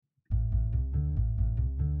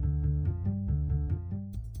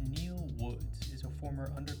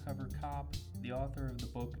former undercover cop, the author of the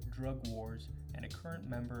book Drug Wars, and a current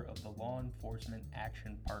member of the Law Enforcement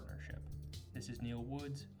Action Partnership. This is Neil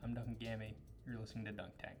Woods. I'm Duncan Gammy. You're listening to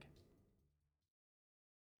Dunk Tank.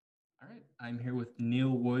 All right, I'm here with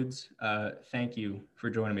Neil Woods. Thank you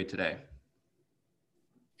for joining me today.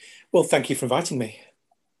 Well, thank you for inviting me.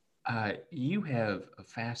 You have a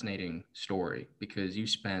fascinating story because you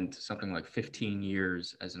spent something like 15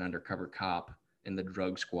 years as an undercover cop in the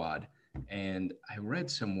drug squad. And I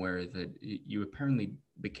read somewhere that you apparently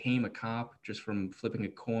became a cop just from flipping a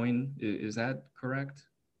coin. Is that correct?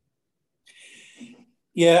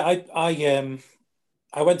 Yeah,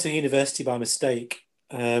 I went to university by mistake.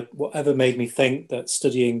 Whatever made me think that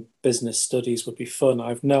studying business studies would be fun, I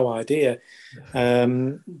have no idea.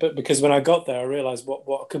 But because when I got there, I realized what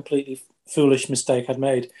a completely foolish mistake I'd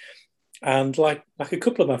made. And like a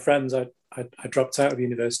couple of my friends, I dropped out of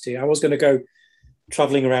university. I was going to go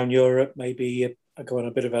traveling around Europe, maybe I go on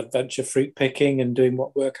a bit of adventure fruit picking and doing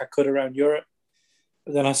what work I could around Europe.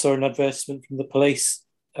 But then I saw an advertisement from the police.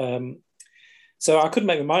 So I couldn't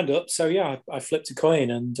make my mind up. So yeah, I flipped a coin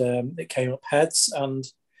and it came up heads. And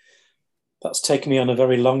that's taken me on a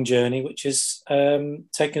very long journey, which has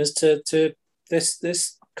taken us to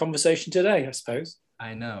this conversation today, I suppose.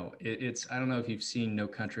 I know. I don't know if you've seen No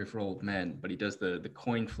Country for Old Men, but he does the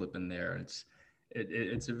coin flip in there.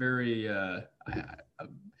 It's a very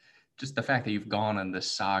just the fact that you've gone on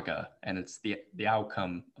this saga and it's the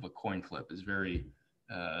outcome of a coin flip is very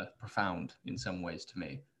profound in some ways to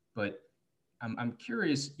me. But I'm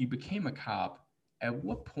curious, you became a cop. At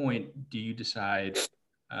what point do you decide,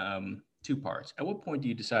 two parts, at what point do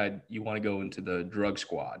you decide you want to go into the drug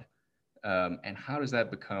squad? And how does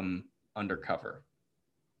that become undercover?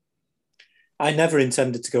 I never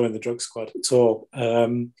intended to go in the drug squad at all.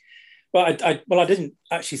 But I didn't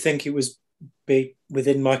actually think it was be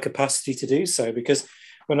within my capacity to do so, because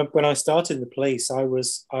when I started in the police, I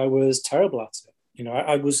was terrible at it. You know,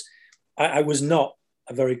 I was not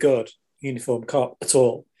a very good uniformed cop at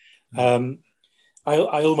all. I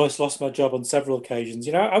almost lost my job on several occasions.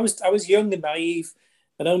 You know, I was young and naive,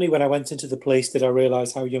 and only when I went into the police did I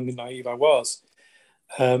realize how young and naive I was.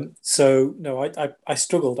 So no, I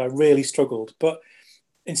struggled. I really struggled. But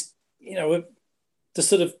it's, you know, the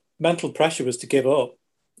sort of mental pressure was to give up.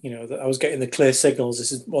 You know, that I was getting the clear signals.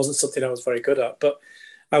 Wasn't something I was very good at, but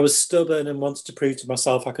I was stubborn and wanted to prove to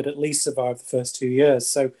myself I could at least survive the first 2 years.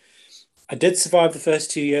 So I did survive the first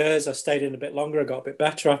 2 years. I stayed in a bit longer. I got a bit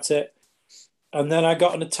better at it. And then I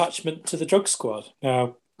got an attachment to the drug squad.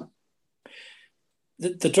 Now,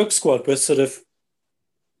 the drug squad was sort of,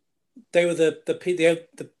 they were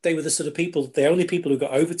they were the sort of people, the only people who got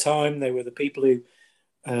overtime. They were the people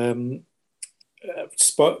who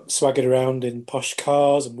swaggered around in posh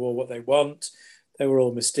cars and wore what they want. They were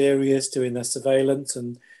all mysterious, doing their surveillance,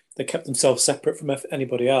 and they kept themselves separate from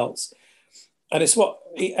anybody else. And it's what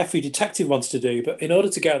every detective wants to do. But in order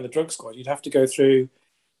to get on the drug squad, you'd have to go through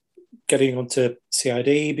getting onto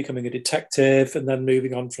CID, becoming a detective, and then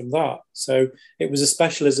moving on from that. So it was a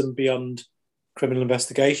specialism beyond criminal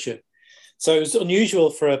investigation. So it was unusual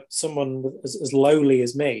for someone as lowly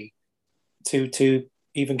as me to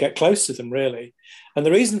even get close to them, really. And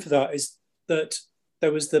the reason for that is that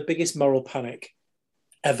there was the biggest moral panic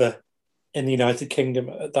ever in the United Kingdom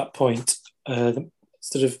at that point, the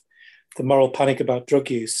moral panic about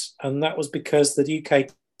drug use. And that was because the UK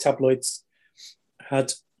tabloids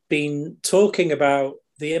had been talking about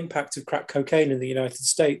the impact of crack cocaine in the United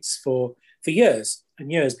States for years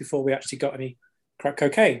and years before we actually got any crack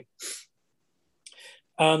cocaine.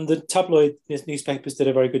 And the tabloid newspapers did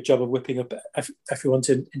a very good job of whipping up everyone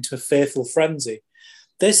into a fearful frenzy.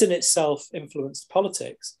 This in itself influenced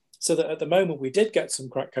politics, so that at the moment we did get some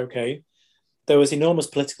crack cocaine, there was enormous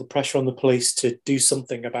political pressure on the police to do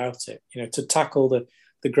something about it, you know, to tackle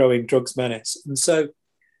the growing drugs menace. And so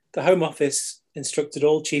the Home Office instructed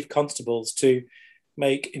all chief constables to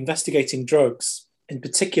make investigating drugs, in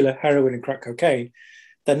particular heroin and crack cocaine,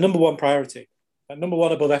 their number one priority, number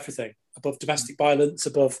one above everything, above domestic violence,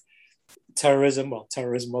 above terrorism. Well,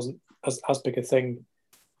 terrorism wasn't as big a thing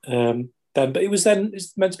then, but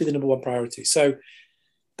it's meant to be the number one priority. So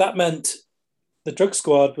that meant the drug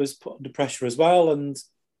squad was put under pressure as well. And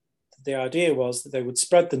the idea was that they would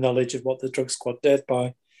spread the knowledge of what the drug squad did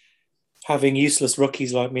by having useless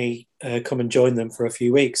rookies like me come and join them for a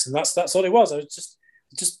few weeks. And that's all it was. I was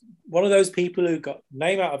just one of those people who got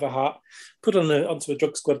name out of a hat, put onto a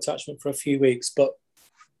drug squad attachment for a few weeks. But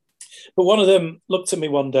one of them looked at me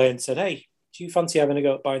one day and said, "Hey, do you fancy having a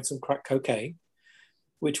go at buying some crack cocaine?"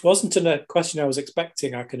 Which wasn't a question I was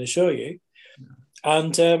expecting, I can assure you.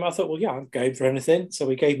 And I thought, well, yeah, I'm game for anything. So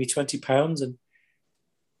he gave me £20 and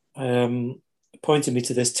pointed me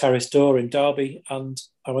to this terrace door in Derby, and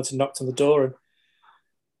I went and knocked on the door and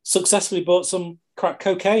successfully bought some crack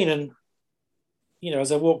cocaine. And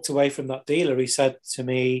as I walked away from that dealer, he said to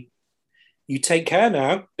me, "You take care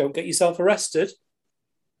now. Don't get yourself arrested,"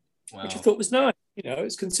 which I Wow. thought was nice.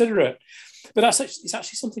 It's considerate. But it's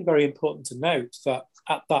actually something very important to note that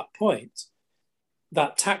at that point,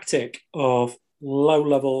 that tactic of low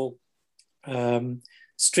level,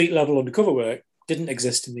 street level undercover work didn't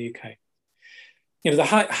exist in the UK. The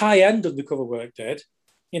high end undercover work did.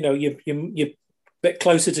 You're a bit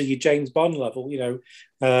closer to your James Bond level.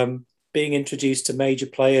 Being introduced to major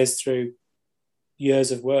players through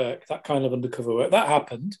years of work, that kind of undercover work, that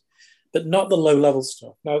happened, but not the low level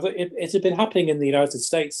stuff. Now, it had been happening in the United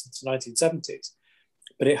States since the 1970s,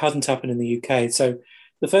 but it hadn't happened in the UK. So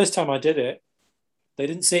the first time I did it, they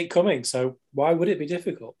didn't see it coming. So why would it be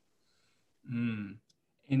difficult? Mm.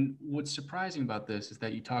 And what's surprising about this is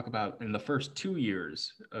that you talk about in the first 2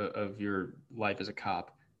 years of your life as a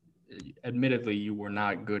cop, admittedly, you were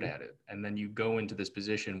not good at it. And then you go into this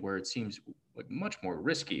position where it seems like much more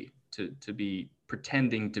risky to be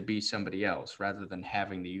pretending to be somebody else rather than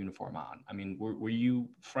having the uniform on. I mean, were you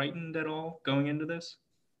frightened at all going into this?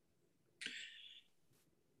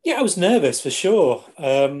 Yeah, I was nervous for sure.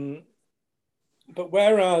 But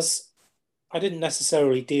whereas I didn't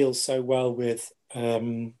necessarily deal so well with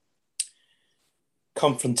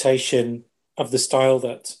confrontation of the style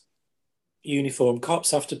that uniform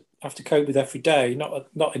cops have to cope with every day,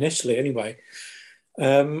 not initially anyway.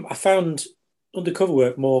 I found undercover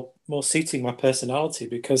work more suiting my personality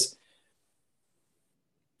because,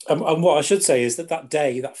 and what I should say is that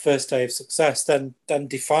day, that first day of success, then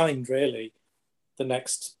defined really the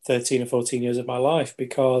next 13 or 14 years of my life,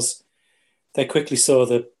 because they quickly saw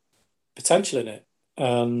the potential in it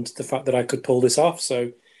and the fact that I could pull this off.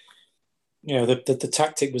 So, the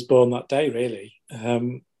tactic was born that day, really.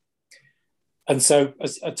 And so,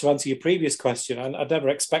 to answer your previous question, I'd never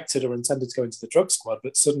expected or intended to go into the drug squad,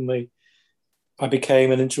 but suddenly I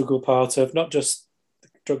became an integral part of not just the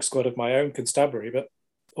drug squad of my own constabulary, but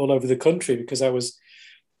all over the country, because I was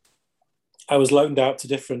loaned out to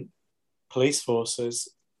different police forces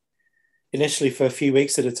initially for a few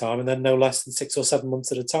weeks at a time, and then no less than 6 or 7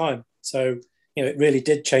 months at a time. So it really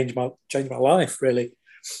did change my life, really.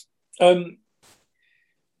 Um,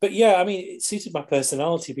 but yeah, I mean, it suited my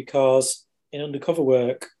personality because in undercover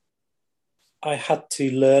work, I had to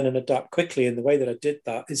learn and adapt quickly. And the way that I did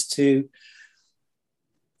that is to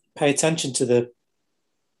pay attention to the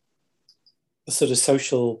sort of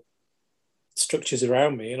social structures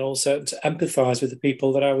around me, and also to empathize with the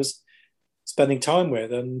people that I was spending time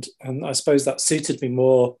with. And I suppose that suited me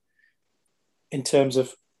more in terms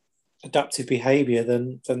of adaptive behavior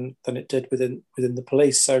than it did within the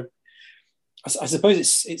police. So I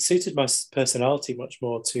suppose it suited my personality much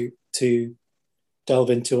more to delve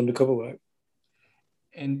into undercover work.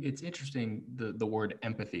 And it's interesting the word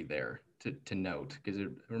empathy there to note, because it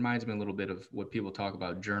reminds me a little bit of what people talk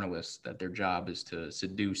about journalists, that their job is to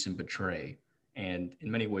seduce and betray. And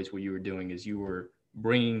in many ways, what you were doing is you were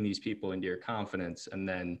bringing these people into your confidence and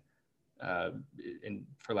then, in,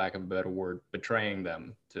 for lack of a better word, betraying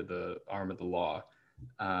them to the arm of the law.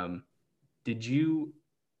 Um, did you,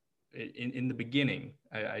 in the beginning,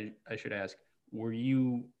 I should ask, were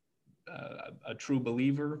you a true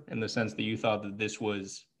believer in the sense that you thought that this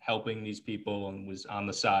was helping these people and was on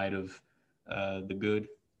the side of the good?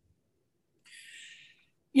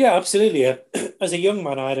 Yeah, absolutely. As a young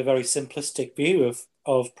man, I had a very simplistic view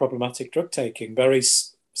of problematic drug taking, very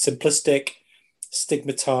simplistic,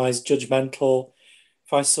 stigmatized, judgmental.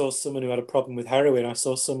 If I saw someone who had a problem with heroin, I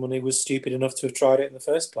saw someone who was stupid enough to have tried it in the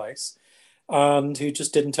first place and who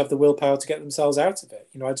just didn't have the willpower to get themselves out of it.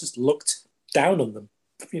 I just looked down on them,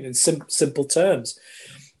 in simple terms,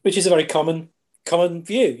 which is a very common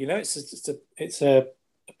view. It's a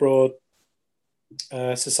broad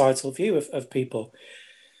societal view of people.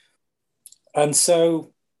 And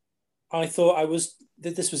so I thought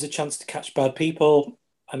that this was a chance to catch bad people,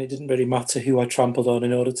 and it didn't really matter who I trampled on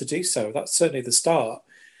in order to do so. That's certainly the start.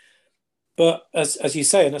 But as you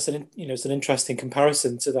say, and it's an interesting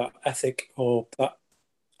comparison to that ethic or that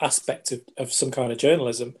aspect of some kind of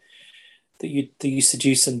journalism that you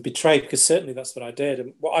seduce and betray, because certainly that's what I did.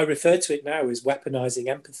 And what I refer to it now is weaponizing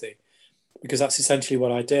empathy, because that's essentially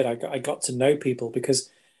what I did. I got to know people, because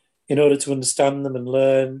in order to understand them and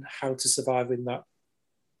learn how to survive in that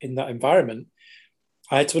environment,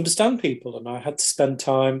 I had to understand people, and I had to spend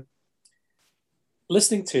time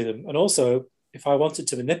listening to them. And also, if I wanted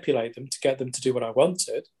to manipulate them to get them to do what I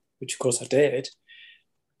wanted, which of course I did,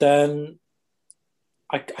 then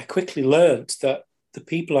I quickly learned that the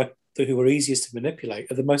people who are easiest to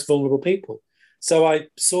manipulate are the most vulnerable people. So I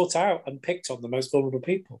sought out and picked on the most vulnerable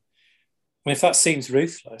people. And if that seems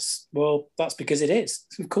ruthless, well, that's because it is.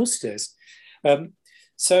 Of course it is. Um,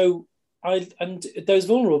 so and those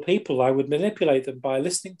vulnerable people, I would manipulate them by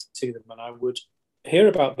listening to them, and I would hear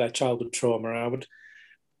about their childhood trauma. And I would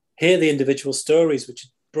hear the individual stories which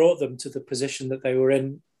brought them to the position that they were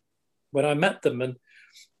in when I met them. And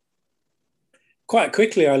quite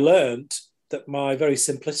quickly, I learned that my very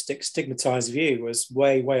simplistic, stigmatized view was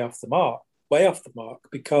way off the mark,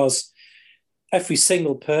 because every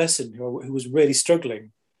single person who was really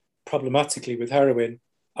struggling problematically with heroin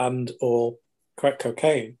and or crack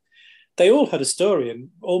cocaine, they all had a story, and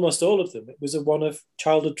almost all of them, it was one of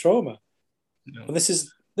childhood trauma. No. And this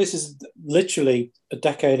is literally a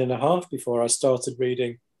decade and a half before I started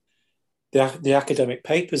reading the academic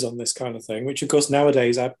papers on this kind of thing, which of course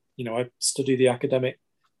nowadays I study the academic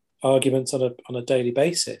arguments on a daily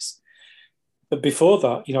basis. But before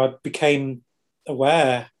that, I became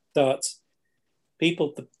aware that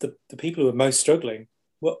the people who were most struggling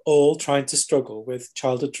were all trying to struggle with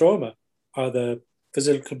childhood trauma, either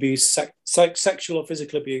physical abuse, sexual or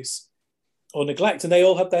physical abuse, or neglect. And they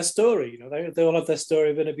all had their story. They all had their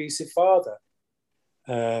story of an abusive father.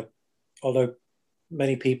 Although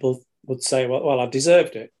many people would say, well, I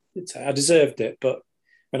deserved it. I deserved it. But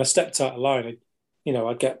when I stepped out of line,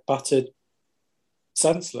 I'd get battered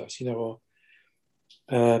senseless, or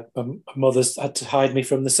my mother's had to hide me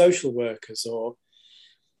from the social workers,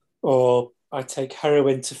 or I take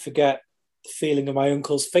heroin to forget the feeling of my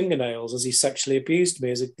uncle's fingernails as he sexually abused me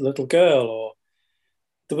as a little girl. Or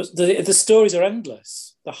the stories are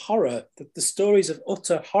endless. The horror, the stories of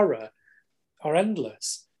utter horror are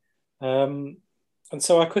endless. And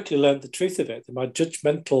so I quickly learned the truth of it, that my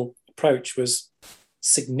judgmental approach was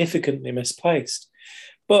significantly misplaced.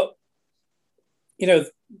 But,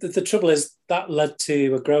 the trouble is that led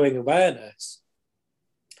to a growing awareness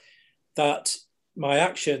that my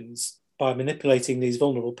actions by manipulating these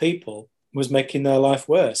vulnerable people was making their life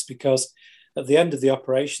worse, because at the end of the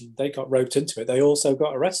operation, they got roped into it. They also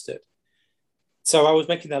got arrested. So I was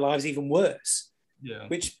making their lives even worse,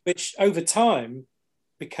 which over time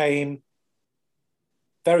became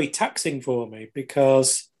very taxing for me,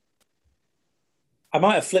 because I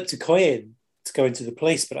might have flipped a coin to go into the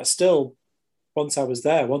police, but I still, once I was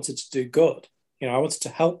there, wanted to do good. I wanted to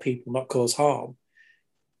help people, not cause harm.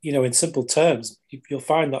 In simple terms, you'll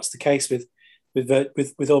find that's the case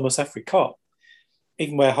with almost every cop.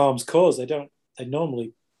 Even where harm's caused, they're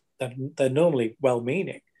normally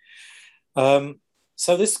well-meaning.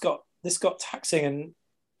 So this got taxing, and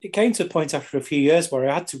it came to a point after a few years where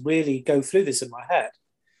I had to really go through this in my head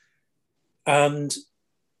and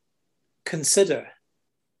consider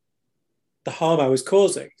the harm I was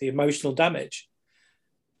causing, the emotional damage.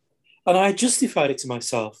 And I justified it to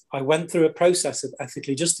myself. I went through a process of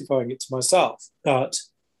ethically justifying it to myself that,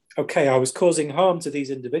 okay, I was causing harm to these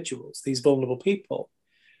individuals, these vulnerable people.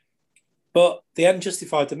 But the end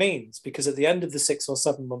justified the means, because at the end of the 6 or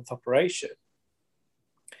 7 month operation,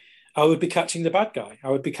 I would be catching the bad guy. I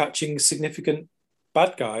would be catching significant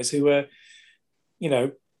bad guys who were,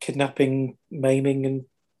 kidnapping, maiming, and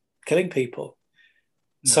killing people.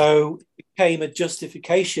 No. So it became a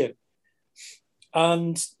justification.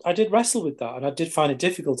 And I did wrestle with that, and I did find it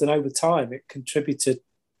difficult. And over time, it contributed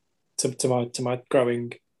to my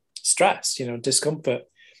growing stress, discomfort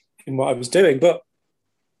in what I was doing. But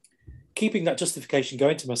keeping that justification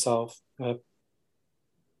going to myself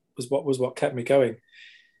was what kept me going.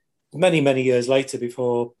 Many years later,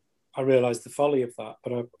 before I realised the folly of that.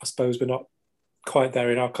 But I suppose we're not quite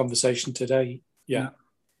there in our conversation today. Yeah.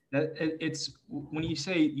 It's when you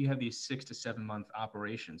say you have these 6 to 7 month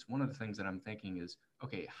operations, one of the things that I'm thinking is,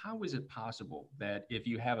 okay, how is it possible that if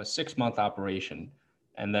you have a 6 month operation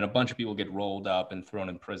and then a bunch of people get rolled up and thrown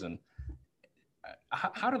in prison,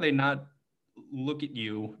 how do they not look at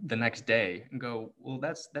you the next day and go, well,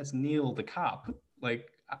 that's Neil the cop? Like,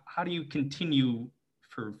 how do you continue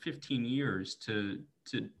for 15 years to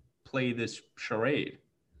play this charade?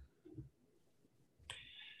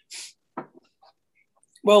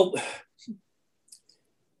 Well,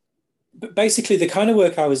 basically, the kind of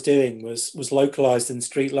work I was doing was localized and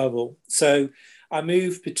street level. So I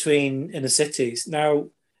moved between inner cities. Now,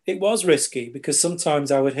 it was risky, because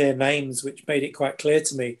sometimes I would hear names which made it quite clear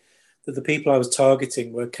to me that the people I was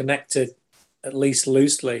targeting were connected, at least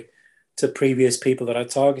loosely, to previous people that I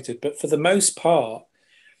targeted. But for the most part,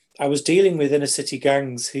 I was dealing with inner city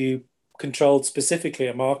gangs who controlled specifically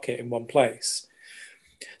a market in one place.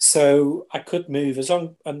 So I could move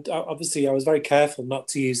and obviously I was very careful not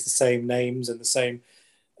to use the same names and the same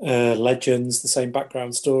legends, the same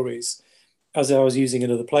background stories as I was using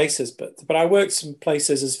in other places. But I worked in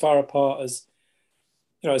places as far apart as,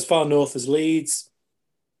 as far north as Leeds,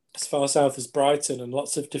 as far south as Brighton, and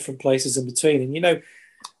lots of different places in between. And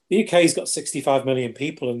the UK's got 65 million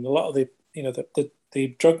people, and a lot of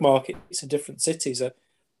the drug markets in different cities are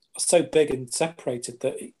so big and separated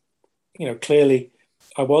that clearly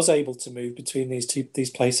I was able to move between these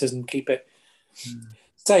places and keep it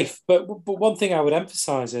safe. But one thing I would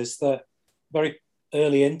emphasize is that very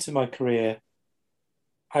early into my career,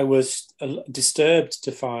 I was disturbed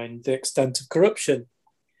to find the extent of corruption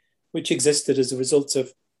which existed as a result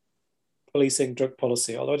of policing drug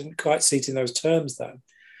policy, although I didn't quite see it in those terms then,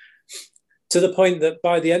 to the point that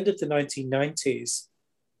by the end of the 1990s,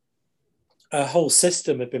 a whole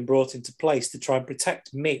system had been brought into place to try and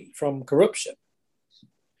protect me from corruption.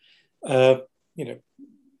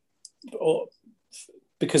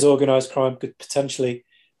 Because organised crime could potentially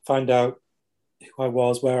find out who I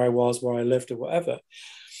was, where I lived, or whatever.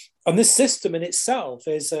 And this system in itself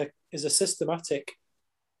is a systematic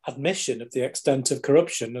admission of the extent of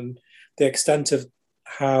corruption and the extent of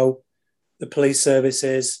how the police service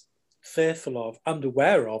is fearful of and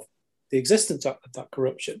aware of the existence of that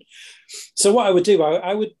corruption. So what I would do,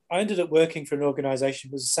 I ended up working for an organisation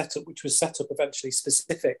which was set up eventually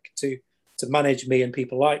specific to manage me and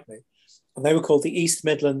people like me. And they were called the East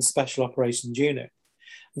Midlands Special Operations Unit.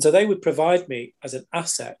 And so they would provide me as an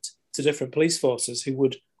asset to different police forces who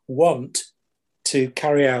would want to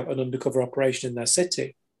carry out an undercover operation in their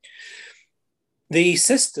city. The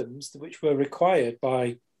systems which were required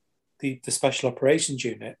by the Special Operations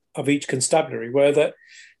Unit of each constabulary were that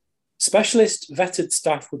specialist vetted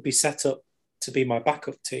staff would be set up to be my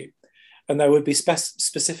backup team. And there would be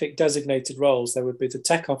specific designated roles. There would be the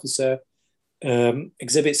tech officer,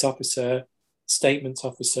 exhibits officer, statements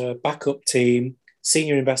officer, backup team,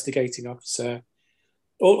 senior investigating officer,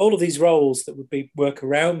 all of these roles that would work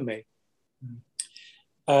around me.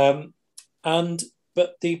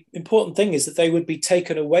 But the important thing is that they would be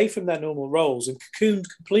taken away from their normal roles and cocooned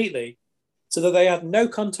completely so that they had no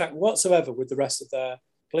contact whatsoever with the rest of their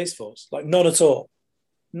police force, like none at all.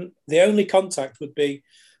 The only contact would be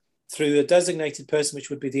through a designated person, which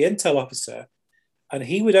would be the intel officer, and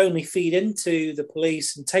he would only feed into the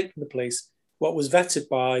police and take from the police what was vetted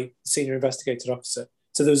by the senior investigator officer.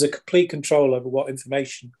 So there was a complete control over what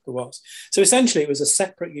information there was. So essentially, it was a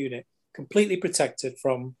separate unit, completely protected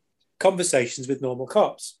from conversations with normal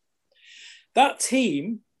cops. That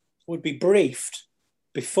team would be briefed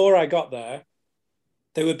before I got there.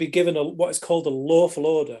 They would be given what is called a lawful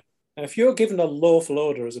order. And if you're given a lawful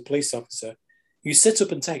order as a police officer, you sit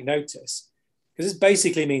up and take notice. Because this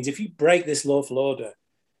basically means if you break this lawful order,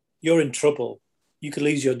 you're in trouble. You could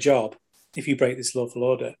lose your job if you break this lawful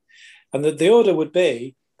order. And the order would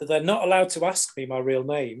be that they're not allowed to ask me my real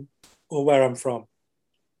name or where I'm from.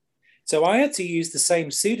 So I had to use the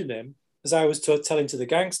same pseudonym as I was telling to the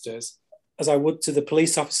gangsters as I would to the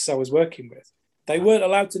police officers I was working with. They weren't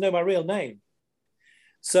allowed to know my real name.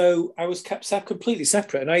 So I was kept completely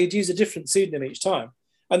separate, and I'd use a different pseudonym each time.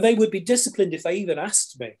 And they would be disciplined if they even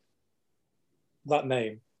asked me that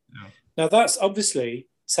name. No. Now, that's obviously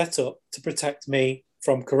set up to protect me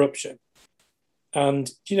from corruption.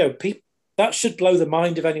 And, that should blow the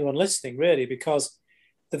mind of anyone listening, really, because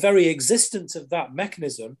the very existence of that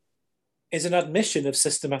mechanism is an admission of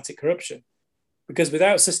systematic corruption. Because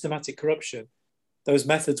without systematic corruption, those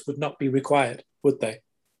methods would not be required, would they?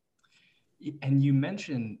 And you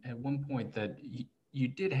mentioned at one point that you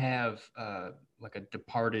did have like a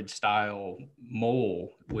departed style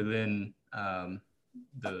mole within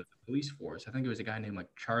the police force. I think it was a guy named like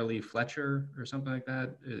Charlie Fletcher or something like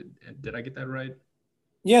that. Did I get that right?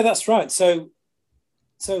 Yeah, that's right. So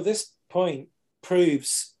this point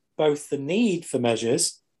proves both the need for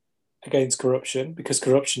measures against corruption, because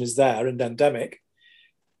corruption is there and endemic,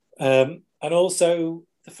 and also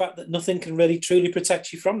the fact that nothing can really truly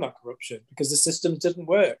protect you from that corruption because the system didn't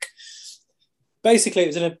work. Basically,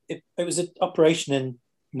 it was an operation in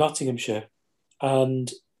Nottinghamshire, and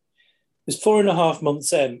it was 4.5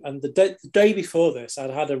 months in. And the day before this,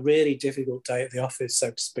 I'd had a really difficult day at the office,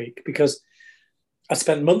 so to speak, because I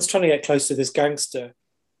spent months trying to get close to this gangster,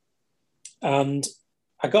 and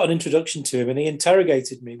I got an introduction to him, and he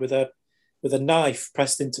interrogated me with a knife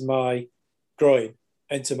pressed into my groin,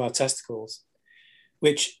 into my testicles,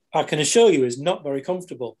 which I can assure you is not very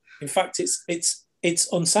comfortable. In fact, it's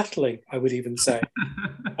unsettling, I would even say.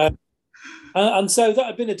 And so that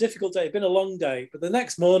had been a difficult day. It had been a long day. But the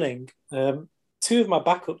next morning, 2 of my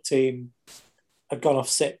backup team had gone off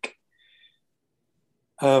sick.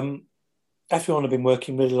 everyone had been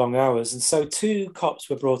working really long hours. And so two cops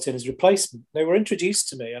were brought in as replacement. They were introduced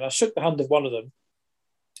to me and I shook the hand of one of them,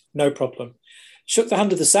 no problem. Shook the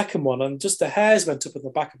hand of the second one and just the hairs went up at the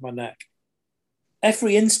back of my neck.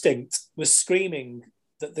 Every instinct was screaming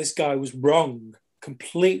that this guy was wrong,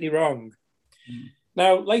 completely wrong. Mm.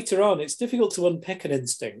 Now, later on, it's difficult to unpick an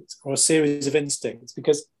instinct or a series of instincts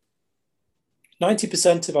because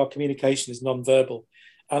 90% of our communication is non-verbal,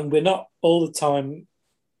 and we're not all the time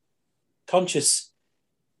conscious.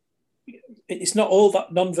 It's not all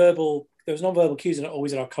that non-verbal. Those non-verbal cues are not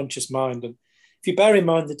always in our conscious mind. And if you bear in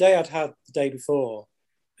mind the day I'd had the day before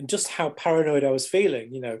and just how paranoid I was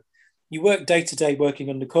feeling, you work day to day working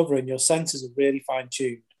undercover and your senses are really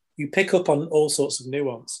fine-tuned. You pick up on all sorts of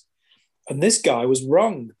nuance. And this guy was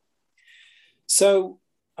wrong. So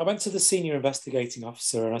I went to the senior investigating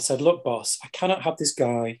officer and I said, look, boss, I cannot have this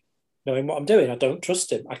guy knowing what I'm doing. I don't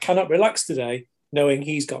trust him. I cannot relax today knowing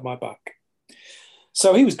he's got my back.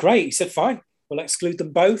 So he was great. He said, fine, we'll exclude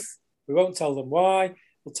them both. We won't tell them why.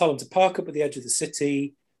 We'll tell them to park up at the edge of the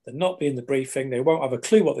city. They'll not be in the briefing. They won't have a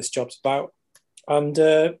clue what this job's about. And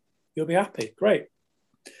you'll be happy. Great.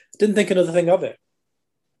 Didn't think another thing of it.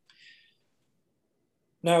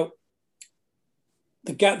 Now,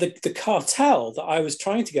 the cartel that I was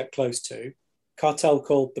trying to get close to, cartel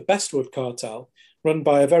called the Bestwood Cartel, run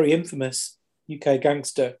by a very infamous UK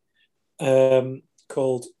gangster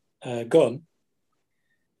called Gunn.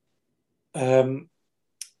 I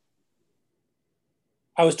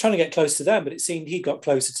was trying to get close to them, but it seemed he got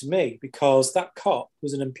closer to me because that cop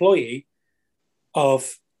was an employee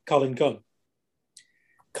of Colin Gunn.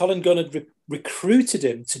 Colin Gunn had recruited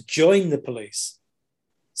him to join the police.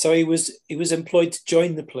 So he was employed to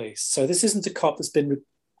join the police. So this isn't a cop that's been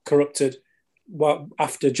corrupted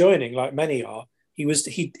after joining, like many are. He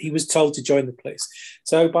was told to join the police.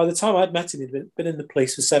 So by the time I'd met him, he'd been in the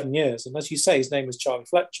police for 7 years. And as you say, his name was Charlie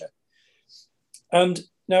Fletcher. And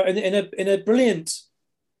now in a brilliant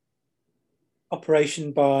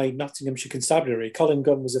operation by Nottinghamshire Constabulary, Colin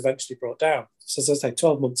Gunn was eventually brought down. So as I say,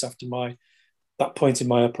 12 months after that point in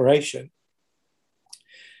my operation.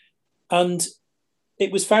 And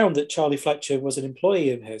it was found that Charlie Fletcher was an employee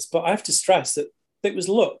of his, but I have to stress that it was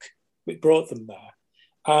luck which brought them there.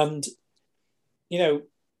 And,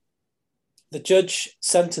 the judge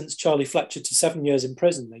sentenced Charlie Fletcher to 7 years in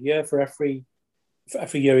prison, a year for every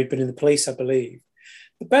year he'd been in the police, I believe.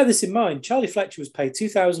 But bear this in mind, Charlie Fletcher was paid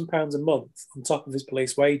 £2,000 a month on top of his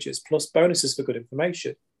police wages, plus bonuses for good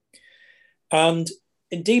information. And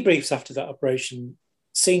in debriefs after that operation,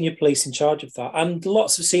 senior police in charge of that, and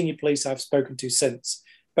lots of senior police I've spoken to since,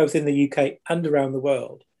 both in the UK and around the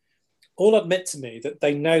world, all admit to me that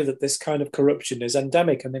they know that this kind of corruption is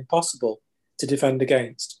endemic and impossible to defend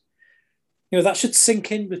against. That should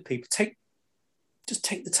sink in with people. Just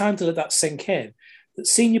take the time to let that sink in. That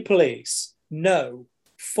senior police know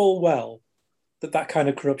full well that kind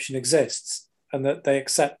of corruption exists and that they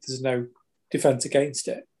accept there's no defence against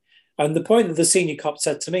it. And the point that the senior cop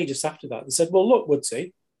said to me just after that, they said, well, look,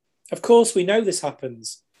 Woodsy, of course we know this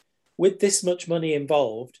happens. With this much money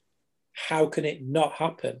involved, how can it not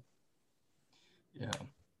happen?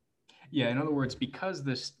 Yeah. In other words, because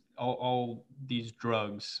all these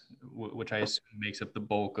drugs, which I assume makes up the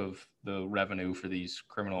bulk of the revenue for these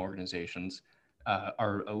criminal organizations,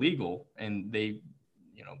 are illegal, and they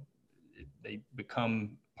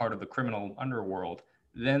become part of the criminal underworld.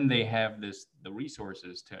 Then they have the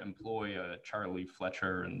resources to employ Charlie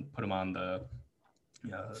Fletcher and put him on the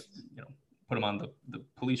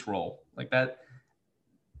police role like that.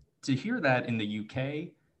 To hear that in the UK,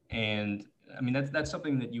 and I mean that's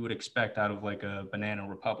something that you would expect out of like a banana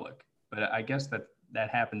republic, but I guess that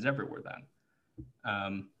happens everywhere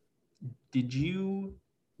then. Did you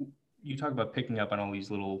talk about picking up on all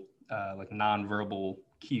these little like nonverbal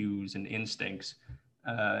cues and instincts?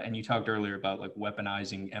 And you talked earlier about like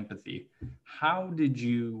weaponizing empathy. How did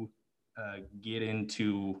you get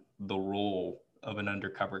into the role of an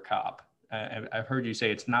undercover cop? I've heard you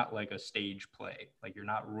say it's not like a stage play, like you're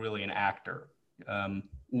not really an actor.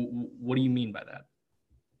 What do you mean by that?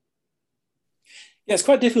 Yeah, it's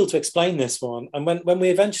quite difficult to explain this one. And when we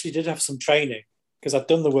eventually did have some training, because I'd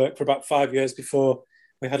done the work for about 5 years before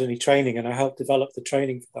we had any training, and I helped develop the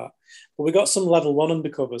training for that. But we got some level 1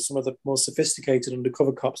 undercovers, some of the more sophisticated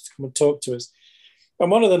undercover cops to come and talk to us.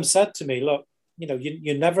 And one of them said to me, look,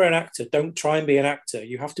 you're never an actor. Don't try and be an actor.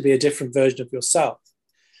 You have to be a different version of yourself.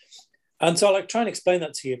 And so I try and explain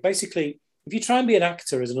that to you. Basically, if you try and be an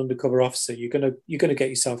actor as an undercover officer, you're gonna get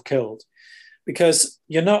yourself killed because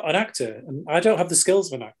you're not an actor. And I don't have the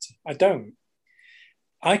skills of an actor. I don't.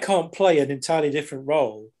 I can't play an entirely different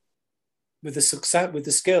role with the success, with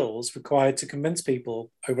the skills required to convince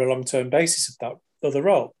people over a long-term basis of that other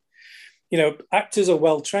role. You know, actors are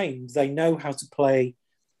well trained; they know how to play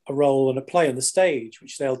a role in a play on the stage,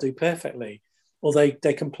 which they'll do perfectly, or they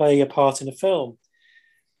can play a part in a film.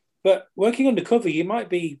 But working undercover, you might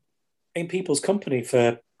be in people's company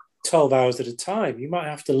for 12 hours at a time. You might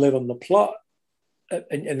have to live on the plot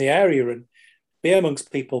in the area and be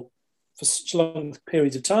amongst people for such long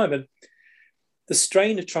periods of time. And the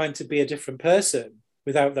strain of trying to be a different person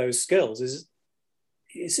without those skills is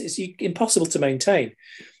impossible to maintain.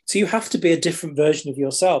 So you have to be a different version of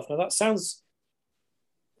yourself. Now that sounds,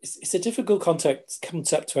 it's a difficult concept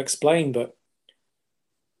to explain, but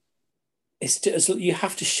it's just, you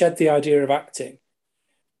have to shed the idea of acting.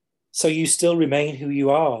 So you still remain who you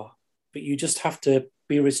are, but you just have to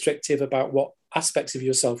be restrictive about what aspects of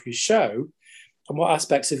yourself you show and what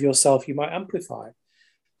aspects of yourself you might amplify.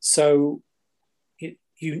 So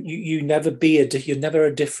you never you're never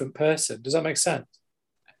a different person. Does that make sense?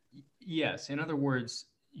 Yes. In other words,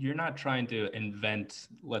 you're not trying to invent,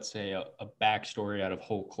 let's say, a backstory out of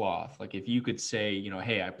whole cloth. Like if you could say, you know,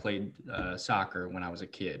 hey, I played soccer when I was a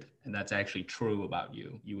kid, and that's actually true about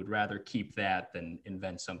you, you would rather keep that than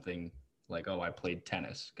invent something like, oh, I played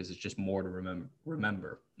tennis, because it's just more to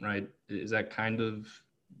remember, right? Is that kind of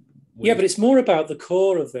what Yeah, you? but it's more about the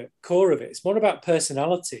core of it. Core of it. It's more about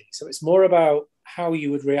personality. So it's more about how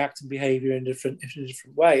you would react and behaviour in a different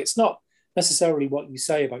way. It's not necessarily what you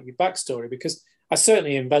say about your backstory, because I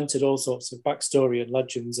certainly invented all sorts of backstory and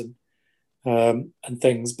legends and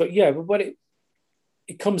things. But yeah, but when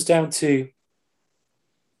it comes down to,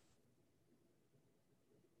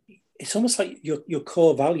 it's almost like your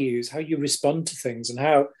core values, how you respond to things, and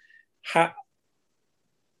how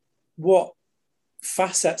what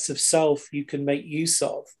facets of self you can make use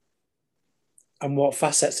of and what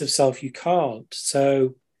facets of self you can't.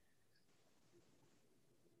 So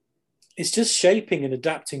it's just shaping and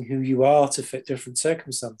adapting who you are to fit different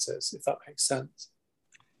circumstances, if that makes sense.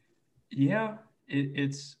 Yeah,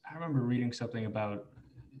 it's. I remember reading something about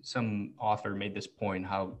some author made this point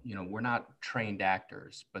how, you know, we're not trained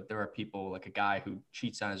actors, but there are people like a guy who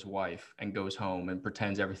cheats on his wife and goes home and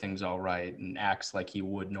pretends everything's all right and acts like he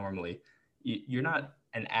would normally. You're not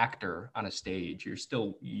an actor on a stage. You're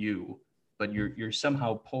still you, but you're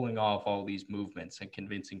somehow pulling off all these movements and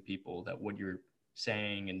convincing people that what you're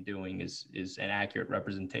saying and doing is an accurate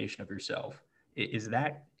representation of yourself. Is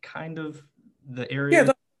that kind of the Yeah,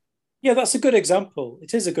 area? yeah, that's a good example.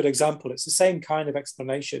 It is a good example. It's the same kind of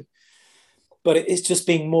explanation, but it is just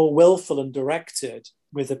being more willful and directed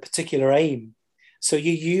with a particular aim. So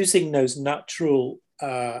you're using those natural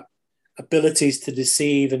abilities to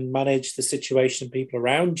deceive and manage the situation and people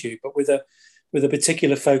around you, but with a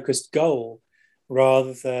particular focused goal,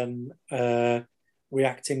 rather than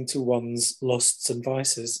reacting to one's lusts and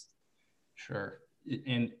vices. Sure.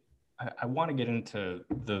 And I want to get into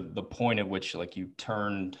the point at which like you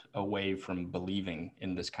turned away from believing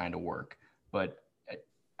in this kind of work. But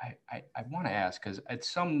I want to ask, because at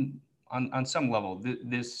some on some level,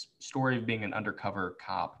 this story of being an undercover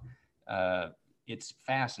cop, uh, it's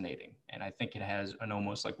fascinating, and I think it has an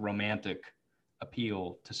almost like romantic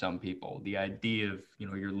appeal to some people. The idea of, you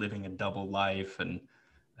know, you're living a double life, and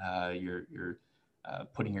you're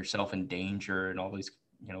putting yourself in danger and all these,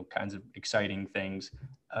 you know, kinds of exciting things.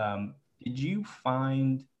 Did you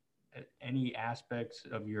find any aspects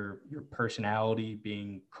of your personality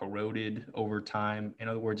being corroded over time? In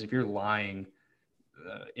other words, if you're lying,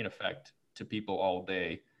 in effect, to people all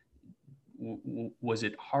day, was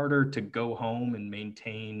it harder to go home and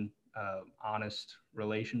maintain honest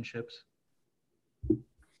relationships?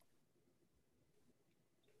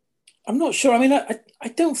 I'm not sure. I mean, I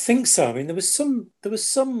don't think so. I mean, there was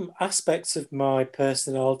some aspects of my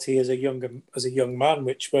personality as a young man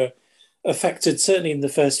which were affected certainly in the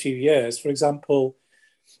first few years. For example,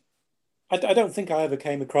 I don't think I ever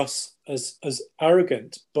came across as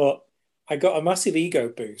arrogant, but I got a massive ego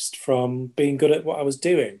boost from being good at what I was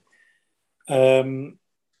doing, um,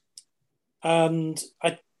 and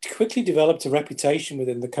I quickly developed a reputation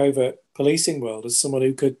within the covert policing world as someone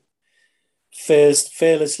who could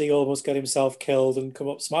fearlessly almost get himself killed and come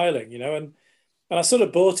up smiling, you know. And I sort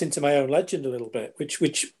of bought into my own legend a little bit, which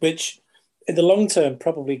in the long term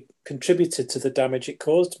probably contributed to the damage it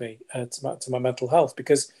caused me to my mental health,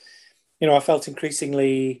 because you know I felt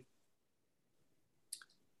increasingly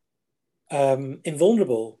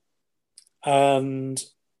invulnerable, and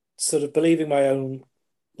sort of believing my own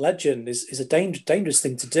legend is a dangerous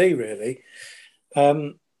thing to do, really.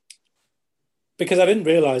 Um, because I didn't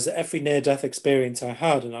realize that every near death experience I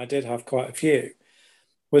had, and I did have quite a few,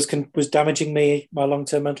 was damaging my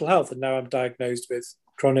long-term mental health, and now I'm diagnosed with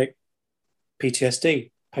chronic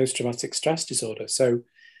PTSD, post-traumatic stress disorder. So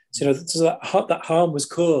that harm was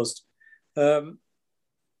caused.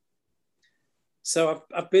 So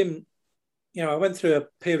I've been, I went through a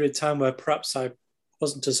period of time where perhaps I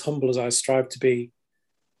wasn't as humble as I strive to be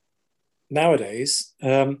nowadays.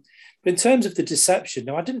 But in terms of the deception,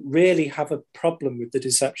 I didn't really have a problem with the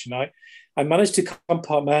deception. I managed to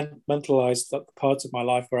compartmentalize that part of my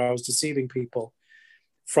life where I was deceiving people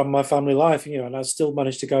from my family life, and I still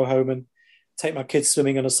managed to go home and take my kids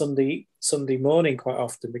swimming on a Sunday morning quite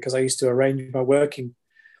often, because I used to arrange my working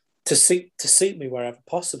to suit me wherever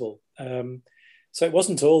possible. So it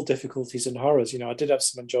wasn't all difficulties and horrors. I did have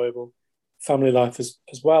some enjoyable family life as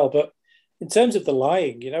well. But in terms of the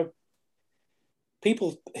lying,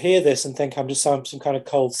 people hear this and think I'm just some kind of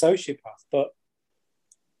cold sociopath. But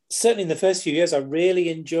certainly in the first few years, I really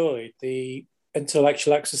enjoyed the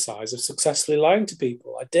intellectual exercise of successfully lying to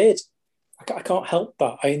people. I did. I can't help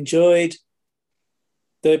that. I enjoyed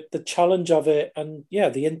the challenge of it, and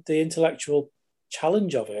the intellectual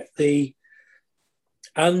challenge of it.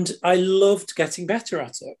 And I loved getting better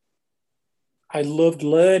at it. I loved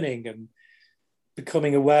learning and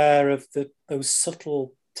becoming aware of those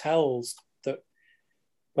subtle tells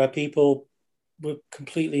where people were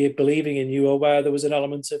completely believing in you, or where there was an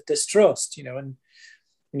element of distrust, and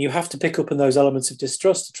you have to pick up on those elements of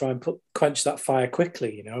distrust to try and quench that fire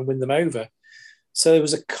quickly, and win them over. So it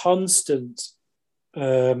was a constant,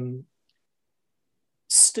 it's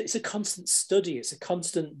a constant study, it's a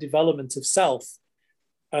constant development of self.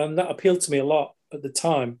 And that appealed to me a lot at the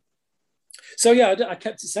time. So I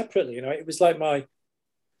kept it separately. It was like my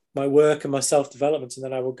work and my self-development, and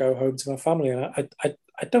then I would go home to my family. And I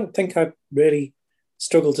don't think I really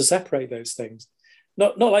struggled to separate those things.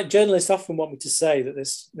 Not like journalists often want me to say that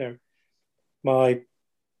this, my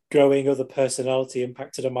growing other personality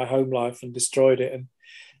impacted on my home life and destroyed it. And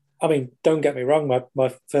I mean, don't get me wrong,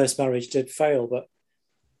 my first marriage did fail, but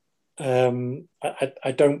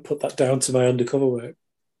I don't put that down to my undercover work.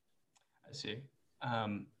 I see.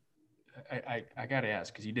 I got to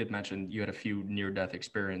ask, because you did mention you had a few near-death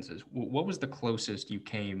experiences. What was the closest you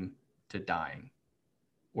came to dying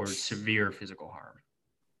or severe physical harm?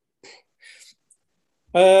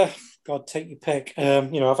 God, take your pick.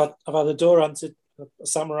 I've had a door answered, a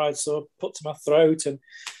samurai sword put to my throat, and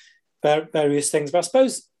various things. But I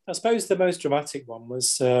suppose the most dramatic one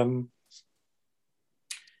was I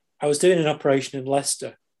was doing an operation in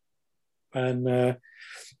Leicester, and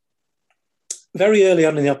very early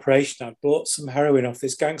on in the operation, I bought some heroin off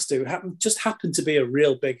this gangster who just happened to be a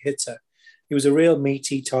real big hitter. He was a real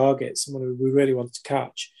meaty target, someone who we really wanted to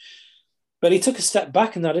catch. But he took a step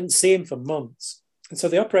back, and I didn't see him for months. And so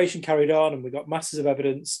the operation carried on, and we got masses of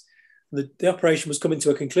evidence. The operation was coming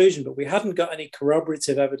to a conclusion, but we hadn't got any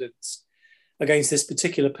corroborative evidence against this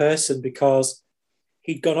particular person, because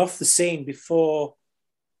he'd gone off the scene before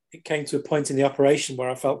it came to a point in the operation where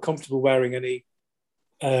I felt comfortable wearing any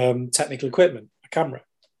technical equipment, a camera.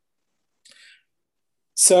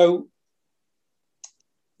 So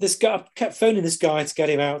this guy, I kept phoning this guy to get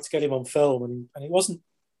him out, to get him on film, and he wasn't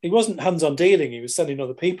hands-on dealing. He was sending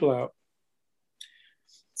other people out.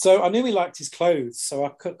 So I knew he liked his clothes, so I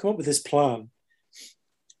could come up with this plan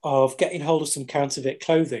of getting hold of some counterfeit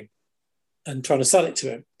clothing and trying to sell it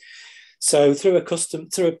to him. So through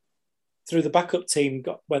the backup team,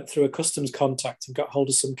 went through a customs contact and got hold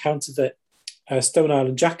of some counterfeit Stone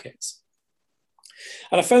Island jackets.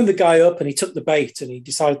 And I phoned the guy up, and he took the bait, and he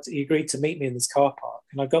agreed to meet me in this car park.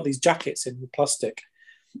 And I got these jackets in plastic.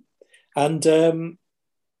 And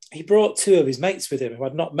he brought two of his mates with him who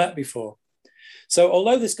I'd not met before. So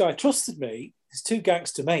although this guy trusted me, his two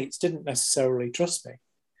gangster mates didn't necessarily trust me.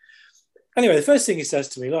 Anyway, the first thing he says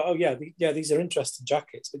to me, like, "Oh yeah, these are interesting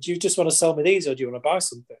jackets, but do you just want to sell me these, or do you want to buy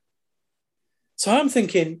something?" So I'm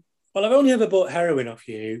thinking, well, I've only ever bought heroin off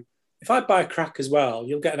you. If I buy crack as well,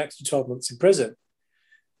 you'll get an extra 12 months in prison.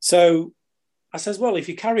 So I says, well, if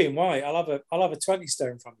you're carrying white, I'll have a 20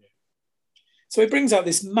 stone from you. So he brings out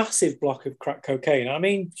this massive block of crack cocaine. I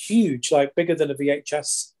mean, huge, like bigger than a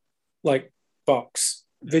VHS, like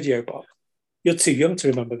video box. You're too young to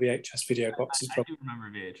remember VHS video boxes. I do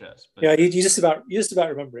remember VHS. But yeah, you just about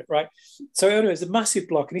remember it, right? So anyway, it's a massive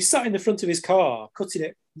block, and he's sat in the front of his car, cutting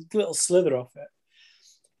it, a little slither off it.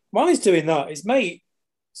 While he's doing that, his mate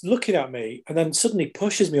is looking at me, and then suddenly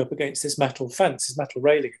pushes me up against this metal fence, this metal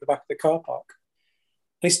railing at the back of the car park.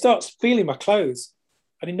 And he starts feeling my clothes,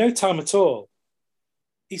 and in no time at all,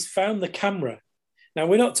 he's found the camera. Now,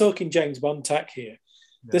 we're not talking James Bond tech here.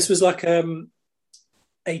 No. This was like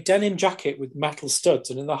a denim jacket with metal studs,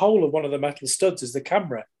 and in the hole of one of the metal studs is the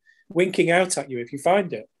camera winking out at you if you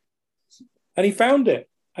find it. And he found it,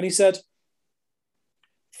 and he said,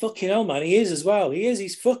 fucking hell, man, he is as well. He is.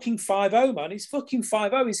 He's fucking 5'0", man. He's fucking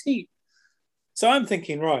 5'0". He's heat. So I'm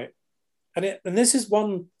thinking, right. And this is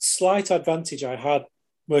one slight advantage I had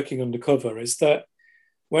working undercover, is that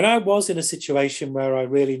when I was in a situation where I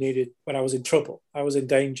really needed, when I was in trouble, I was in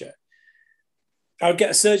danger, I would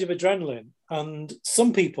get a surge of adrenaline. And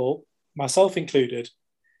some people, myself included,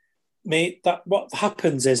 that what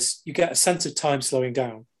happens is you get a sense of time slowing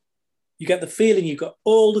down. You get the feeling you've got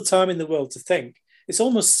all the time in the world to think. It's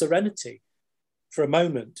almost serenity for a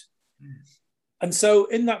moment. And so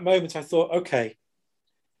in that moment, I thought, okay,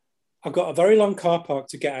 I've got a very long car park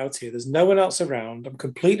to get out here. There's no one else around. I'm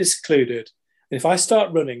completely secluded. And if I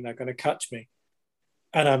start running, they're going to catch me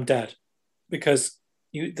and I'm dead, because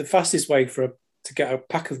the fastest way to get a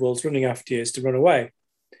pack of wolves running after you is to run away.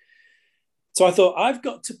 So I thought, I've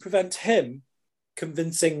got to prevent him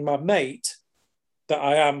convincing my mate that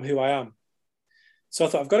I am who I am. So I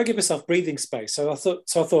thought, I've got to give myself breathing space. So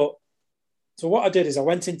what I did is I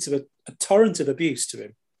went into a torrent of abuse to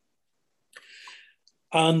him.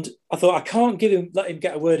 And I thought, I can't let him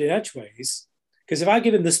get a word in edgeways, because if I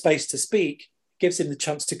give him the space to speak, it gives him the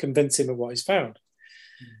chance to convince him of what he's found.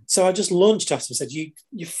 So I just launched at him and said,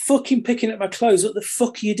 you're fucking picking at my clothes. What the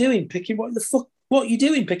fuck are you doing? What are you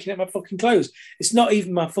doing picking at my fucking clothes? It's not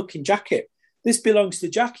even my fucking jacket. This belongs to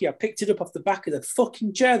Jackie. I picked it up off the back of the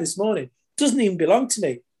fucking chair this morning. It doesn't even belong to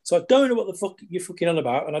me. So I don't know what the fuck you're fucking on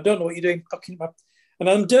about, and I don't know what you're doing.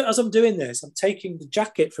 And as I'm doing this, I'm taking the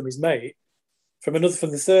jacket from his mate, from the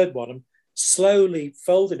third one, I'm slowly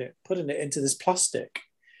folding it, putting it into this plastic,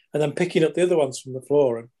 and then picking up the other ones from the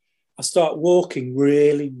floor. And I start walking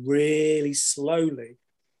really, really slowly.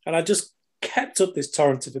 And I just kept up this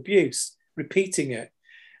torrent of abuse, repeating it.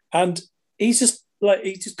 And he's just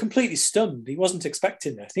completely stunned. He wasn't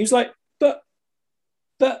expecting this. He was like, but.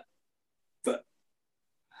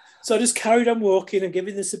 So I just carried on walking and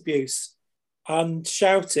giving this abuse and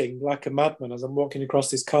shouting like a madman as I'm walking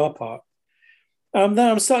across this car park. And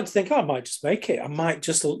then I'm starting to think, I might just make it. I might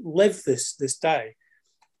just live this day,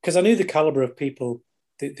 because I knew the caliber of people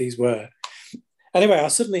these were. Anyway, I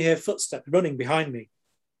suddenly hear footsteps running behind me.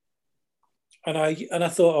 And I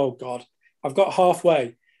thought, oh God, I've got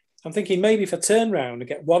halfway. I'm thinking maybe if I turn around and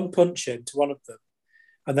get one punch into one of them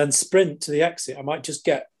and then sprint to the exit, I might just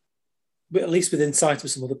get at least within sight of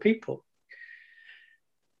some other people.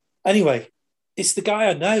 Anyway, it's the guy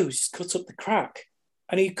I know who's just cut up the crack.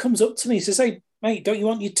 And he comes up to me, he says, hey, mate, don't you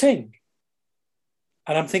want your ting?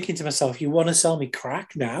 And I'm thinking to myself, you want to sell me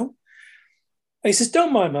crack now? And he says,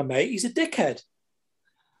 don't mind my mate, he's a dickhead.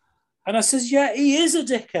 And I says, yeah, he is a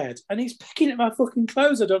dickhead. And he's picking at my fucking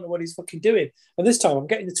clothes. I don't know what he's fucking doing. And this time I'm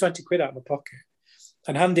getting the 20 quid out of my pocket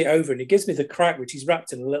and hand it over. And he gives me the crack, which he's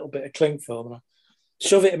wrapped in a little bit of cling film. And I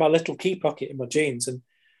shove it in my little key pocket in my jeans. And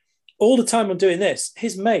all the time I'm doing this,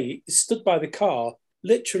 his mate is stood by the car,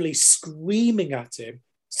 literally screaming at him,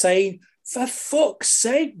 saying, for fuck's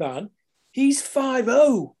sake, man, he's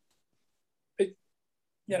 5'0".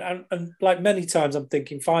 And like many times I'm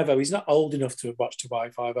thinking 5'0", he's not old enough to have watched Hawaii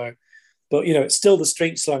 5'0". But, it's still the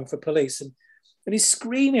street slang for police. And he's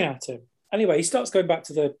screaming at him. Anyway, he starts going back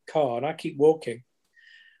to the car and I keep walking.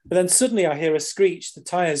 But then suddenly I hear a screech. The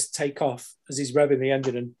tyres take off as he's revving the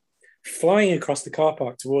engine and flying across the car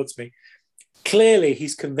park towards me. Clearly,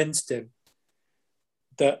 he's convinced him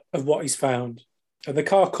of what he's found. And the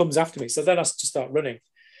car comes after me. So then I just start running.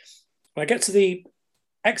 When I get to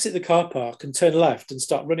exit the car park and turn left and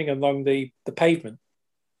start running along the pavement,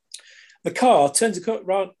 the car turns a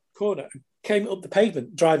corner and came up the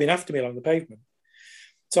pavement, driving after me along the pavement.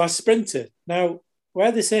 So I sprinted. Now,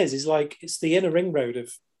 where this is like, it's the inner ring road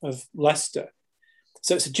of Leicester.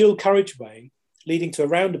 So it's a dual carriageway leading to a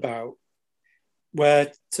roundabout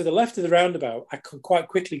where to the left of the roundabout, I could quite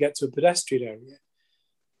quickly get to a pedestrian area.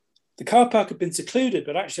 The car park had been secluded,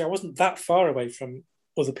 but actually I wasn't that far away from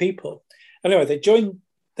other people. Anyway, they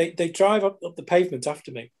drive up the pavement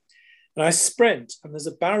after me. And I sprint, and there's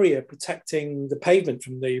a barrier protecting the pavement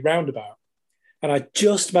from the roundabout. And I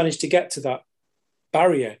just managed to get to that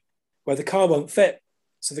barrier where the car won't fit.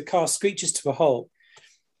 So the car screeches to a halt.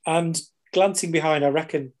 And glancing behind, I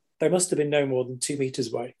reckon they must have been no more than 2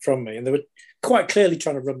 meters away from me. And they were quite clearly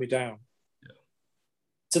trying to run me down. Yeah.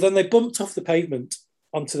 So then they bumped off the pavement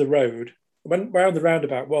onto the road, went round the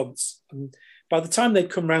roundabout once. And by the time they'd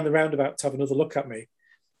come round the roundabout to have another look at me,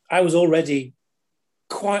 I was already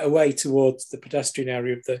quite a way towards the pedestrian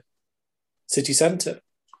area of the city centre.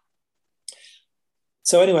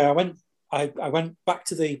 So anyway, I went back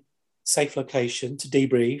to the safe location to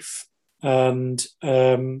debrief, and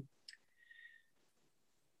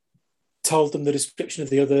told them the description of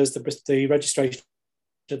the others, the registration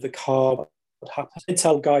of the car, what happened.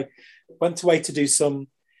 Intel guy went away to do some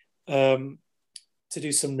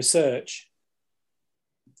research,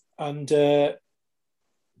 and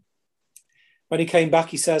when he came back,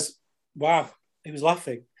 he says, "Wow," he was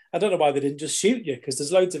laughing. "I don't know why they didn't just shoot you, because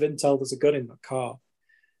there's loads of intel. There's a gun in that car."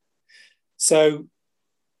 So,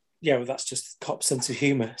 yeah, well, that's just cop sense of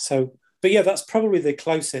humor. So, but yeah, that's probably the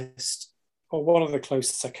closest, or one of the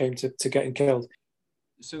closest I came to getting killed.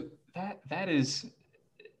 So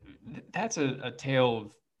that's a tale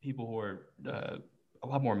of people who are a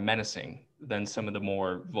lot more menacing than some of the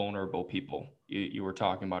more vulnerable people you were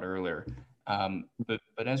talking about earlier.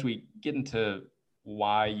 But as we get into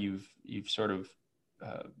why you've sort of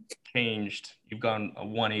changed, you've gone a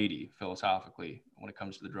 180 philosophically when it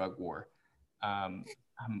comes to the drug war. I'm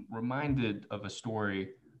reminded of a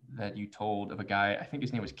story that you told of a guy, I think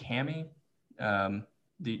his name was Cammy. Do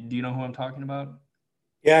you know who I'm talking about?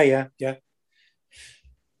 Yeah.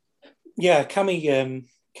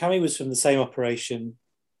 Cammy was from the same operation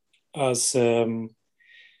as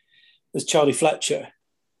Charlie Fletcher,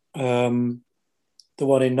 the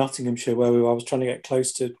one in Nottinghamshire where I was trying to get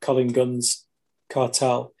close to Colin Gunn's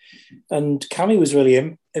cartel. And Cammy was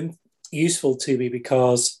really useful to me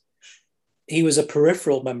because he was a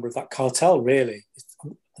peripheral member of that cartel, really,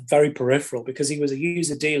 very peripheral, because he was a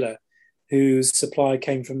user dealer whose supply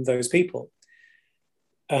came from those people.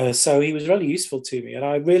 So he was really useful to me, and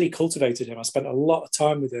I really cultivated him. I spent a lot of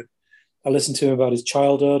time with him. I listened to him about his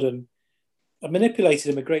childhood, and I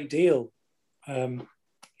manipulated him a great deal.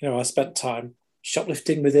 I spent time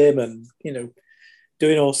shoplifting with him, and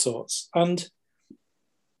doing all sorts. And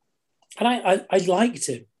I liked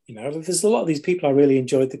him. There's a lot of these people I really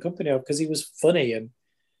enjoyed the company of because he was funny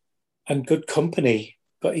and good company,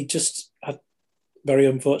 but he just had very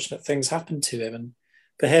unfortunate things happen to him. And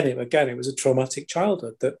for him, again, it was a traumatic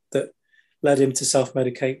childhood that led him to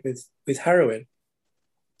self-medicate with heroin.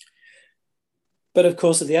 But of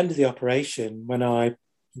course, at the end of the operation, when I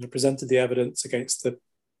presented the evidence against the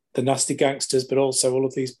nasty gangsters, but also all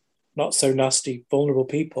of these not so nasty, vulnerable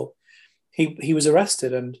people, he was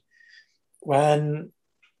arrested. And when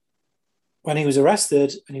he was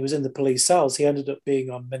arrested and he was in the police cells, he ended up being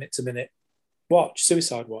on minute-to-minute watch,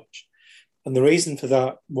 suicide watch. And the reason for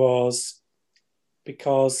that was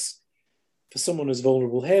because for someone as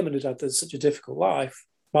vulnerable as him and who'd had such a difficult life,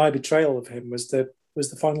 my betrayal of him was the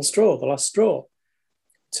final straw, the last straw,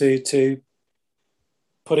 to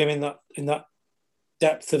put him in that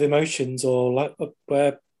depth of emotions, or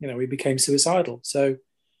where he became suicidal. So,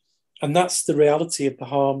 and that's the reality of the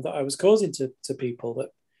harm that I was causing to people,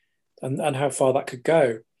 and how far that could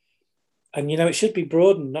go. And it should be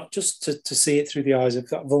broadened, not just to see it through the eyes of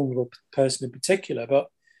that vulnerable person in particular, but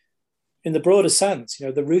in the broader sense,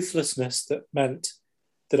 the ruthlessness that meant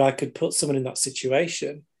that I could put someone in that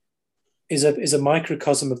situation is a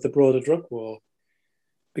microcosm of the broader drug war,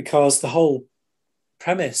 because the whole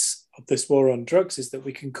premise of this war on drugs is that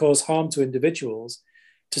we can cause harm to individuals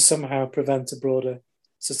to somehow prevent a broader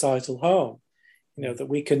societal harm. That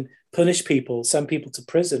we can punish people, send people to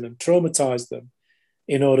prison and traumatize them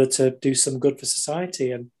in order to do some good for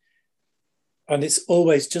society. And it's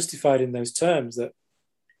always justified in those terms that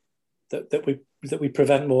we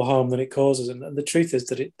prevent more harm than it causes. And the truth is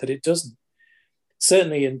that it doesn't.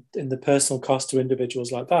 Certainly in the personal cost to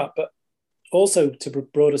individuals like that, but also to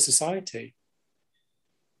broader society.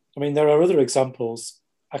 I mean, there are other examples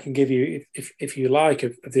I can give you if you like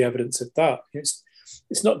of the evidence of that.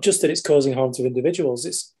 It's not just that it's causing harm to individuals.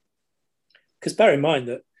 It's because bear in mind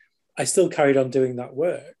that I still carried on doing that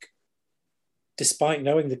work despite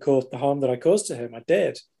knowing the harm that I caused to him. I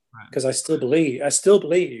did, because I still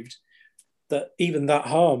believed that even that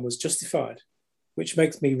harm was justified, which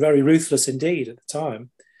makes me very ruthless indeed at the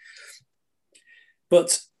time.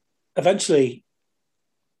 But eventually,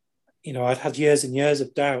 I'd had years and years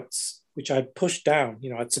of doubts, which I'd pushed down,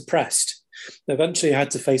 I'd suppressed. Eventually, I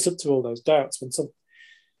had to face up to all those doubts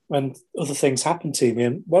when other things happened to me.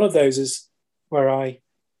 And one of those is where I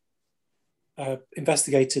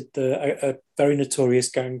investigated a very notorious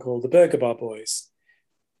gang called the Burger Bar Boys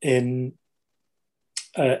in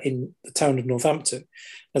the town of Northampton.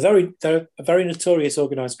 They're a very notorious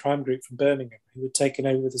organised crime group from Birmingham who had taken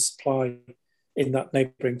over the supply in that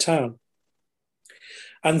neighbouring town.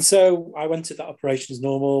 And so I went to that operation as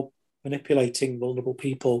normal, manipulating vulnerable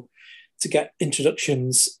people to get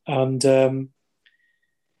introductions. And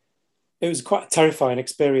it was quite a terrifying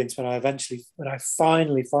experience when I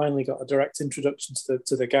finally got a direct introduction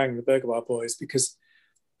to the gang, the Burger Bar Boys, because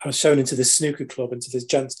I was shown into this snooker club, into this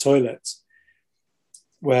gents' toilet,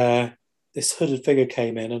 where this hooded figure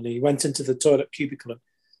came in, and he went into the toilet cubicle and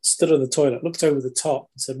stood on the toilet, looked over the top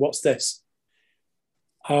and said, "What's this?"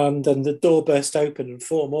 And then the door burst open and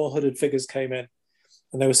 4 more hooded figures came in,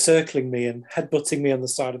 and they were circling me and headbutting me on the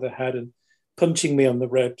side of the head and punching me on the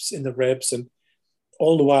ribs, and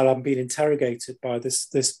all the while I'm being interrogated by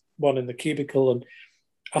this one in the cubicle and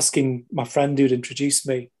asking my friend who'd introduced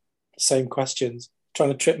me the same questions, trying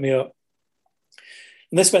to trip me up.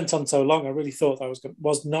 And this went on so long, I really thought I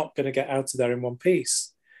was not going to get out of there in one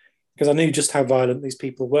piece, because I knew just how violent these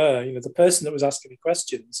people were. You know, the person that was asking me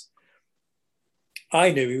questions,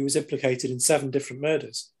 I knew he was implicated in 7 different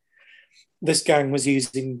murders. This gang was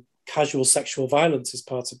using casual sexual violence as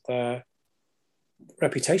part of their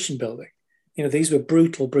reputation building. You know, these were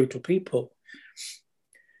brutal, brutal people.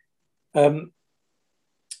 But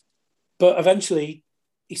eventually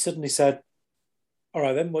he suddenly said, "All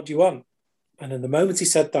right, then, what do you want?" And in the moment he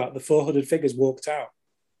said that, the 4 hooded figures walked out.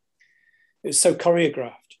 It was so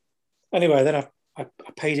choreographed. Anyway, then I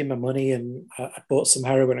paid him my money, and I bought some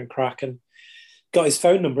heroin and crack and got his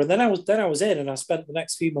phone number. And then I was in, and I spent the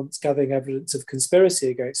next few months gathering evidence of conspiracy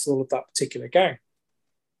against all of that particular gang.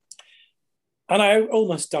 And I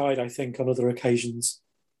almost died, I think, on other occasions,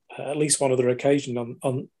 at least one other occasion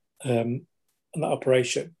on that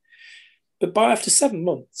operation. But after 7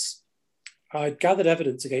 months, I'd gathered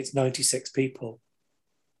evidence against 96 people,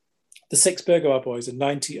 the 6 Burgoa boys and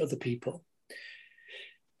 90 other people.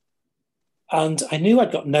 And I knew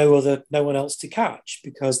I'd got no one else to catch,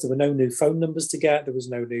 because there were no new phone numbers to get. There was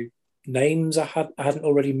no new names I hadn't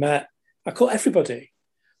already met. I caught everybody.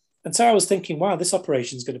 And so I was thinking, wow, this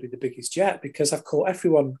operation is going to be the biggest yet, because I've caught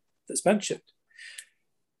everyone that's mentioned.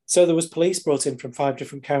 So there was police brought in from 5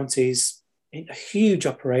 different counties, in a huge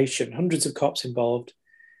operation, hundreds of cops involved.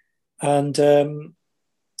 And so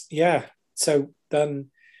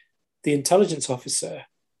then the intelligence officer,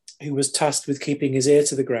 who was tasked with keeping his ear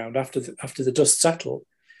to the ground after the dust settled,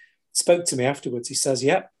 spoke to me afterwards. He says,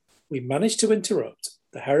 "Yep, we managed to interrupt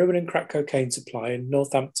the heroin and crack cocaine supply in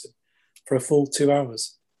Northampton for a full 2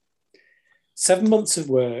 hours. 7 months of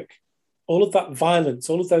work, all of that violence,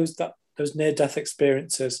 all of those near-death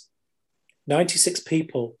experiences, 96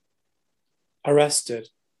 people arrested,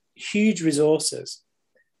 huge resources,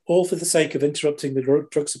 all for the sake of interrupting the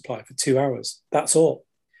drug supply for 2 hours. That's all."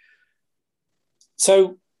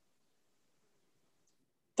 So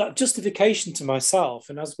that justification to myself,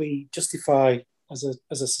 and as we justify as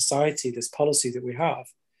a society this policy that we have,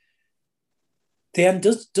 the end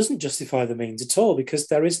doesn't justify the means at all, because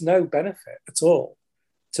there is no benefit at all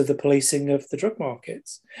to the policing of the drug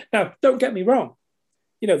markets. Now, don't get me wrong.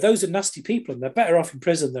 You know, those are nasty people, and they're better off in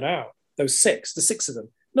prison than out. The 6 of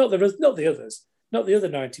them, not the others, not the other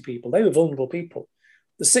 90 people. They were vulnerable people.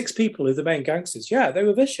 The 6 people who are the main gangsters, yeah, they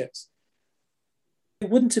were vicious. They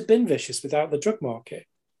wouldn't have been vicious without the drug market.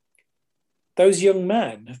 Those young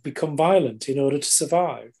men have become violent in order to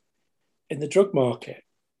survive in the drug market,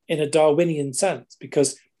 in a Darwinian sense,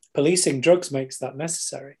 because policing drugs makes that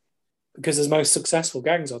necessary. Because the most successful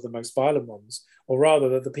gangs are the most violent ones, or rather,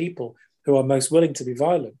 they're the people who are most willing to be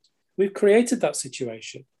violent. We've created that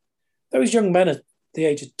situation. Those young men at the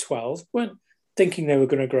age of 12 weren't thinking they were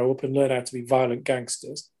going to grow up and learn how to be violent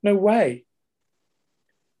gangsters. No way.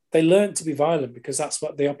 They learned to be violent because that's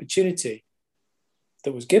what the opportunity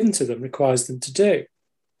that was given to them requires them to do.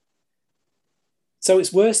 So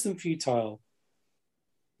it's worse than futile.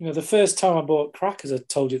 You know, the first time I bought crack, as I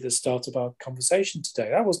told you at the start of our conversation today,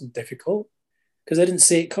 that wasn't difficult, because I didn't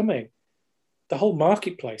see it coming. The whole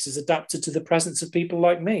marketplace is adapted to the presence of people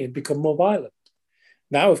like me and become more violent.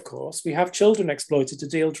 Now, of course, we have children exploited to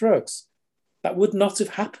deal drugs. That would not have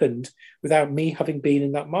happened without me having been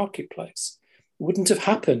in that marketplace. It wouldn't have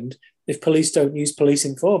happened if police don't use police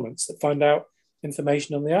informants that find out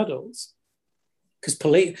information on the adults.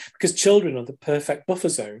 Because children are the perfect buffer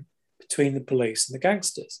zone between the police and the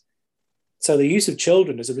gangsters. So the use of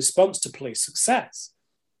children as a response to police success.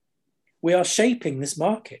 We are shaping this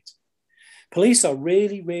market. Police are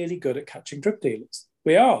really, really good at catching drug dealers.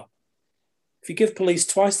 We are. If you give police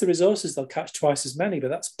twice the resources, they'll catch twice as many, but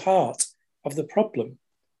that's part of the problem.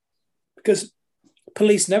 Because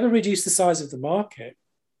police never reduce the size of the market,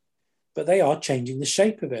 but they are changing the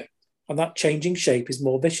shape of it. And that changing shape is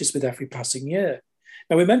more vicious with every passing year.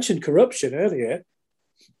 Now, we mentioned corruption earlier.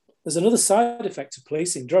 There's another side effect of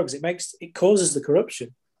policing drugs. It causes the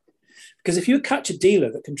corruption. Because if you catch a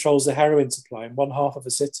dealer that controls the heroin supply in one half of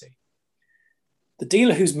a city, the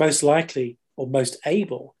dealer who's most likely or most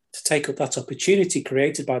able to take up that opportunity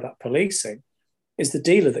created by that policing is the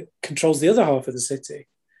dealer that controls the other half of the city.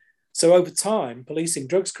 So over time, policing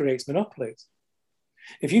drugs creates monopolies.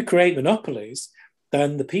 If you create monopolies,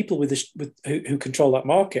 then the people who control that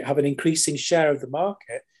market have an increasing share of the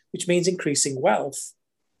market, which means increasing wealth,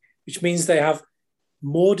 which means they have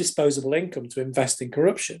more disposable income to invest in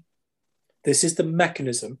corruption. This is the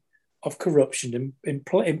mechanism of corruption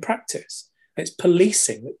in practice. It's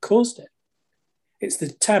policing that caused it. It's the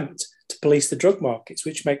attempt to police the drug markets,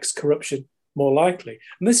 which makes corruption more likely.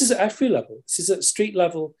 And this is at every level. This is at street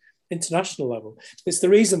level, international level. It's the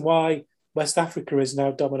reason why West Africa is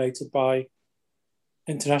now dominated by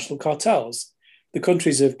international cartels. The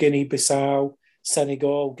countries of Guinea, Bissau,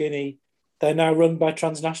 Senegal, Guinea, they're now run by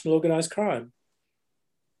transnational organized crime.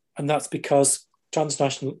 And that's because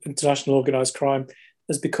international organized crime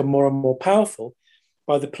has become more and more powerful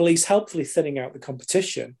by the police helpfully thinning out the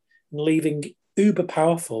competition and leaving uber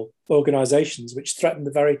powerful organizations which threaten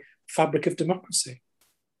the very fabric of democracy.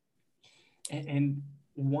 And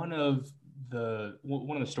one of the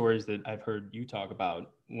stories that I've heard you talk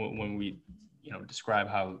about when we describe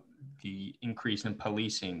how the increase in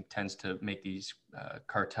policing tends to make these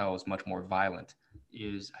cartels much more violent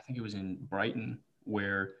is, I think it was in Brighton,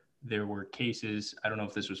 where there were cases, I don't know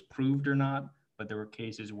if this was proved or not, but there were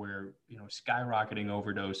cases where, skyrocketing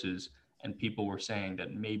overdoses, and people were saying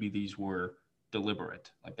that maybe these were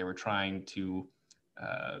deliberate, like they were trying to,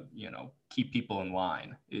 keep people in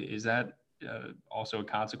line. Is that also a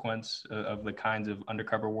consequence of the kinds of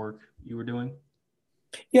undercover work you were doing?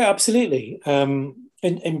 Yeah, absolutely.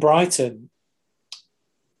 In Brighton,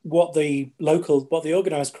 what the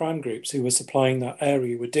organised crime groups who were supplying that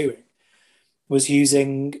area were doing was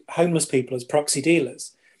using homeless people as proxy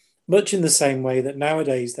dealers, much in the same way that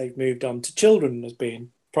nowadays they've moved on to children as being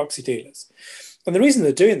proxy dealers. And the reason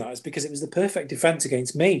they're doing that is because it was the perfect defense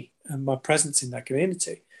against me and my presence in that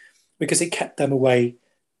community, because it kept them away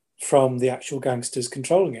from the actual gangsters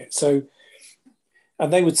controlling it. So,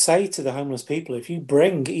 and they would say to the homeless people, if you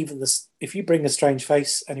bring a strange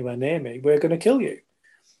face anywhere near me, we're going to kill you.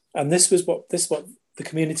 And this was what the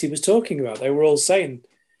community was talking about. They were all saying,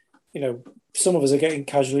 some of us are getting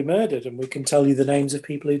casually murdered, and we can tell you the names of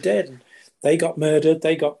people who did. And they got murdered,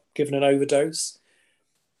 they got given an overdose.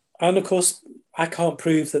 And of course, I can't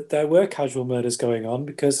prove that there were casual murders going on,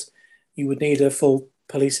 because you would need a full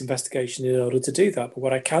police investigation in order to do that. But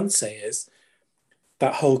what I can say is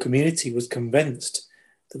that whole community was convinced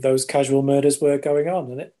that those casual murders were going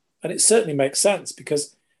on. And it certainly makes sense,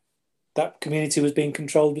 because that community was being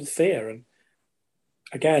controlled with fear. And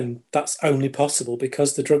again, that's only possible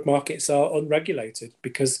because the drug markets are unregulated,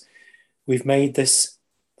 because we've made this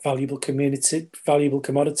valuable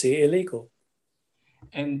commodity illegal.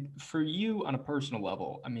 And for you on a personal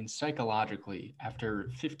level, I mean, psychologically, after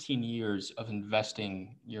 15 years of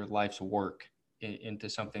investing your life's work into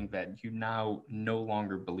something that you now no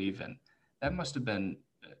longer believe in, that must have been,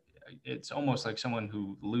 it's almost like someone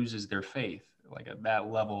who loses their faith, like at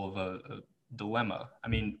that level of a dilemma. I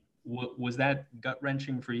mean, was that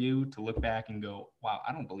gut-wrenching for you to look back and go, wow,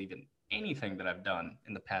 I don't believe in anything that I've done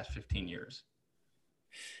in the past 15 years?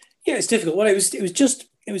 Yeah, it's difficult. Well, it was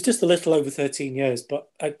just a little over 13 years,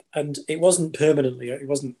 and it wasn't permanently. I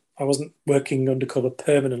wasn't working undercover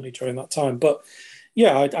permanently during that time. But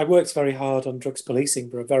yeah, I worked very hard on drugs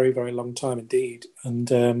policing for a very, very long time indeed.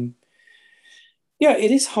 And yeah,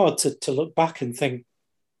 it is hard to look back and think,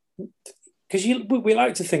 because we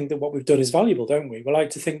like to think that what we've done is valuable, don't we? We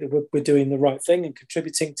like to think that we're doing the right thing and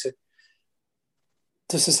contributing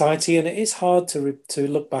to society, and it is hard to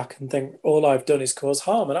look back and think all I've done is cause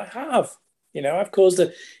harm, and I have. I've caused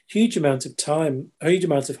a huge amount of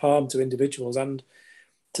harm to individuals and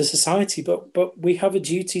to society. But we have a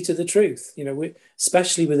duty to the truth.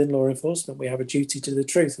 Especially within law enforcement, we have a duty to the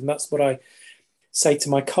truth, and that's what I say to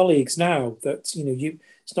my colleagues now. That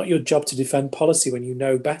it's not your job to defend policy when you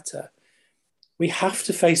know better. We have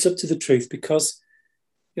to face up to the truth, because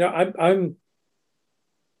I'm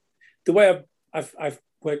the way I've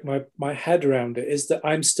worked my head around it is that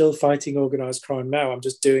I'm still fighting organized crime now. I'm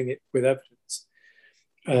just doing it with evidence.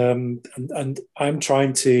 And I'm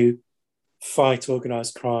trying to fight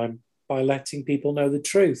organized crime by letting people know the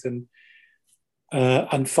truth and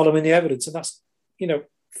following the evidence. And that's,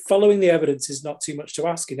 following the evidence is not too much to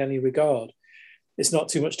ask in any regard. It's not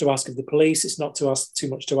too much to ask of the police. It's not too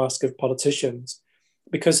much to ask of politicians,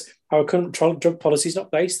 because our current drug policy is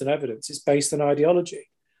not based on evidence. It's based on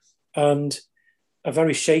ideology, and a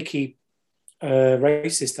very shaky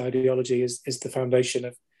racist ideology is the foundation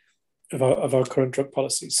of our current drug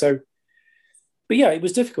policy. So, but yeah, it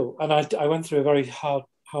was difficult, and I went through a very hard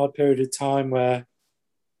period of time where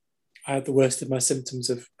I had the worst of my symptoms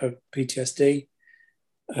of PTSD.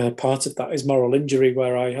 Part of that is moral injury,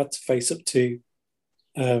 where I had to face up to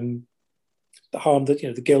the harm that,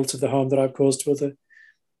 the guilt of the harm that I've caused to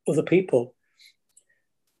other people.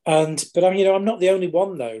 But I'm not the only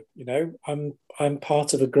one though. I'm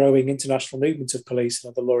part of a growing international movement of police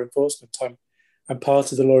and other law enforcement. I'm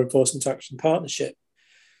part of the Law Enforcement Action Partnership,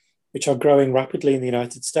 which are growing rapidly in the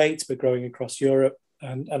United States, but growing across Europe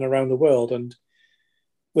and around the world. And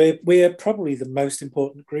we're probably the most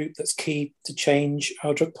important group that's key to change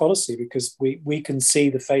our drug policy, because we can see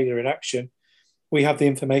the failure in action. We have the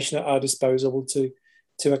information at our disposal to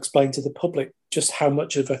explain to the public just how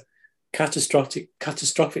much of a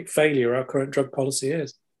catastrophic failure our current drug policy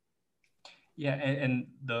is. Yeah, and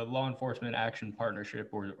the Law Enforcement Action Partnership,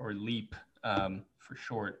 or LEAP for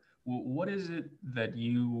short, what is it that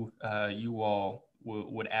you all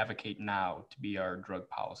would advocate now to be our drug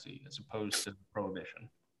policy as opposed to prohibition?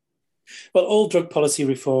 Well, all drug policy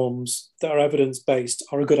reforms that are evidence-based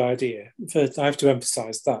are a good idea. First, I have to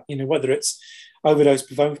emphasize that, whether it's overdose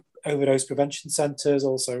prevention centres,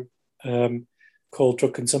 also called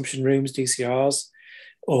drug consumption rooms, DCRs,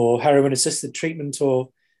 or heroin-assisted treatment, or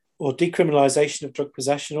decriminalisation of drug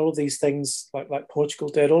possession, all of these things, like Portugal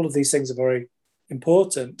did, all of these things are very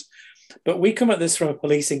important. But we come at this from a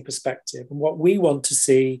policing perspective, and what we want to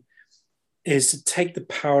see is to take the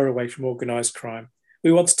power away from organised crime.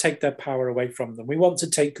 We want to take their power away from them. We want to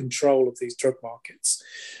take control of these drug markets.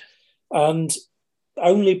 And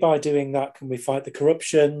only by doing that can we fight the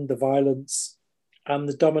corruption, the violence, and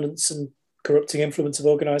the dominance and corrupting influence of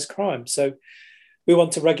organised crime. So we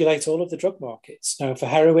want to regulate all of the drug markets. Now, for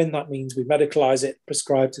heroin, that means we medicalise it,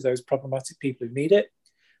 prescribe to those problematic people who need it.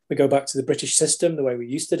 We go back to the British system, the way we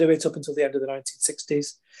used to do it up until the end of the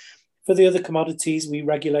 1960s. For the other commodities, we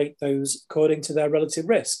regulate those according to their relative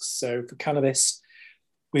risks. So for cannabis,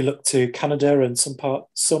 we look to Canada and some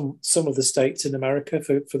of the states in America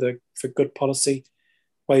for good policy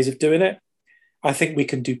ways of doing it. I think we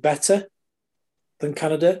can do better than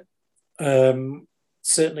Canada,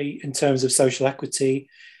 certainly in terms of social equity,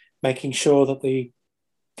 making sure that the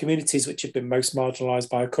communities which have been most marginalised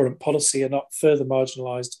by our current policy are not further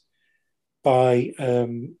marginalised by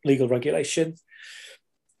legal regulation.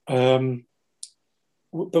 But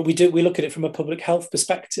we look at it from a public health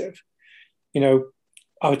perspective.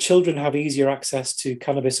 Our children have easier access to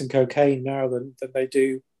cannabis and cocaine now than they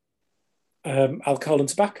do alcohol and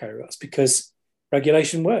tobacco. That's because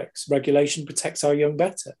regulation works. Regulation protects our young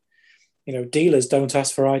better. Dealers don't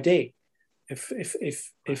ask for ID.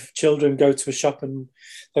 If children go to a shop and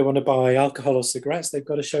they want to buy alcohol or cigarettes, they've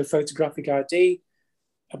got to show photographic ID,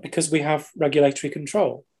 because we have regulatory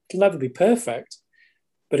control. It'll never be perfect,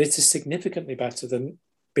 but it is significantly better than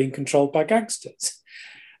being controlled by gangsters.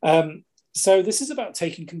 So this is about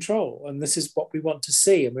taking control, and this is what we want to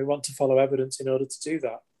see, and we want to follow evidence in order to do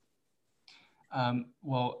that.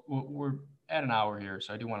 Well, we're at an hour here,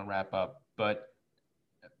 so I do want to wrap up. But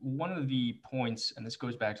one of the points, and this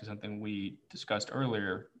goes back to something we discussed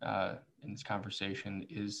earlier in this conversation,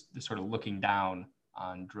 is the sort of looking down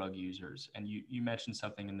on drug users. And you mentioned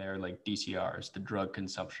something in there like DCRs, the drug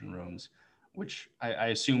consumption rooms, which I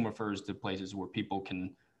assume refers to places where people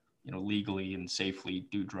can, legally and safely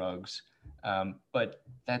do drugs. But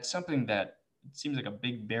that's something that seems like a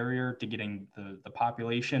big barrier to getting the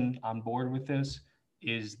population on board with this,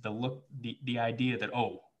 is the idea that,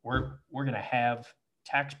 we're going to have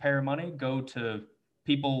taxpayer money go to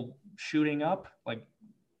people shooting up. Like,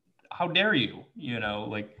 how dare you?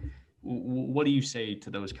 What do you say to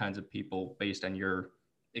those kinds of people based on your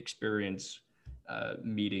experience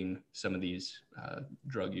meeting some of these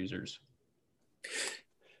drug users?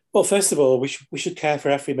 Well, first of all, we should care for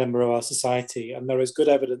every member of our society, and there is good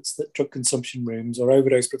evidence that drug consumption rooms or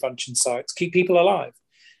overdose prevention sites keep people alive.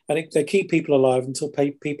 And they keep people alive until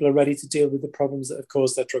people are ready to deal with the problems that have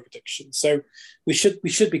caused their drug addiction. So we should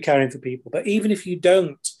be caring for people. But even if you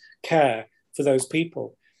don't care for those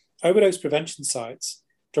people, overdose prevention sites,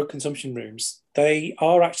 drug consumption rooms, they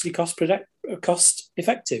are actually cost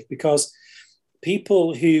effective, because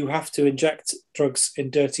people who have to inject drugs in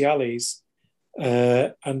dirty alleys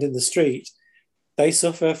and in the street, they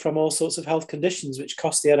suffer from all sorts of health conditions which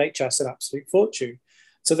cost the NHS an absolute fortune.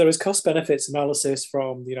 So there is cost benefits analysis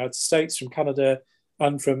from the United States, from Canada,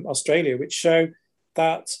 and from Australia, which show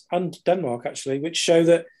that, and Denmark actually, which show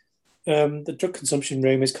that the drug consumption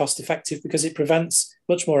room is cost effective because it prevents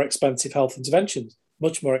much more expensive health interventions,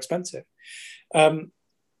 much more expensive.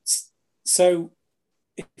 So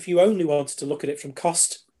if you only wanted to look at it from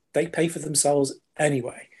cost, they pay for themselves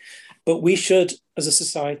anyway. But we should, as a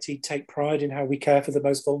society, take pride in how we care for the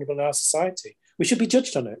most vulnerable in our society. We should be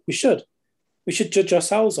judged on it. We should judge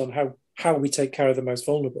ourselves on how how we take care of the most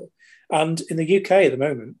vulnerable. And in the UK at the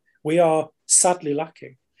moment, we are sadly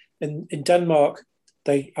lacking. In Denmark,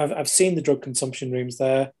 I've seen the drug consumption rooms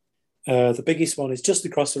there. The biggest one is just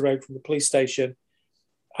across the road from the police station,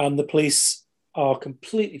 and the police are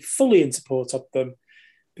completely, fully in support of them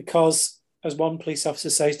because, as one police officer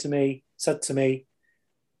said to me,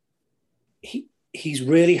 he's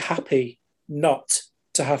really happy not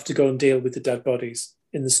to have to go and deal with the dead bodies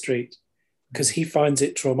in the street because he finds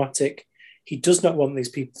it traumatic. He does not want these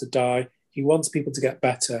people to die. He wants people to get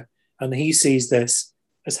better, and he sees this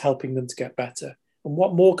as helping them to get better. And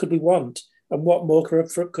what more could we want? And what more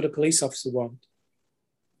could a police officer want?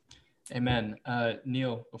 Amen.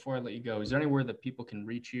 Neil, before I let you go, is there anywhere that people can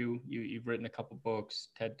reach you? You've written a couple books,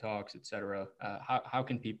 TED Talks, etc. How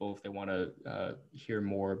can people, if they want to hear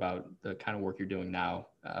more about the kind of work you're doing now,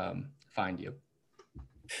 find you?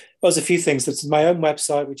 Well, there's a few things. There's my own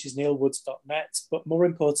website, which is neilwoods.net. But more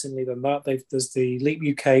importantly than that, there's the Leap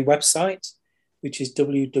UK website, which is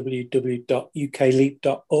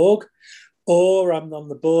www.ukleap.org. Or I'm on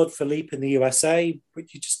the board for Leap in the USA,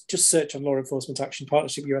 which you just search on Law Enforcement Action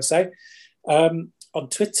Partnership USA. On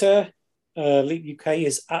Twitter, Leap UK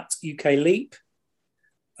is at UKLeap.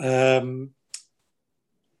 Same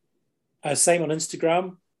on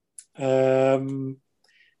Instagram.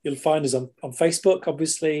 You'll find us on Facebook,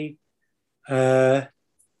 obviously. I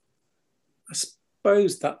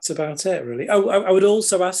suppose that's about it, really. Oh, I would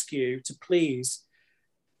also ask you to please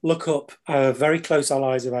look up a very close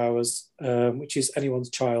allies of ours, which is Anyone's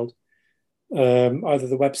Child. Either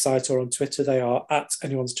the website or on Twitter, they are at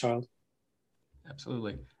Anyone's Child.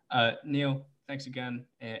 Absolutely. Neil, thanks again.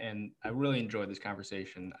 And I really enjoyed this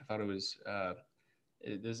conversation. I thought it was,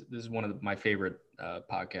 this is one of my favorite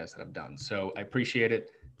podcasts that I've done. So I appreciate it,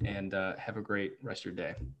 and have a great rest of your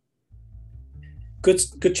day.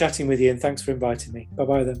 Good chatting with you, and thanks for inviting me.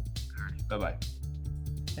 Bye-bye then. Bye-bye.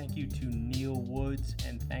 Thank you to Neil Woods,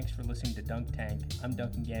 and thanks for listening to Dunk Tank. I'm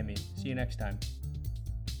Duncan Gammy. See you next time.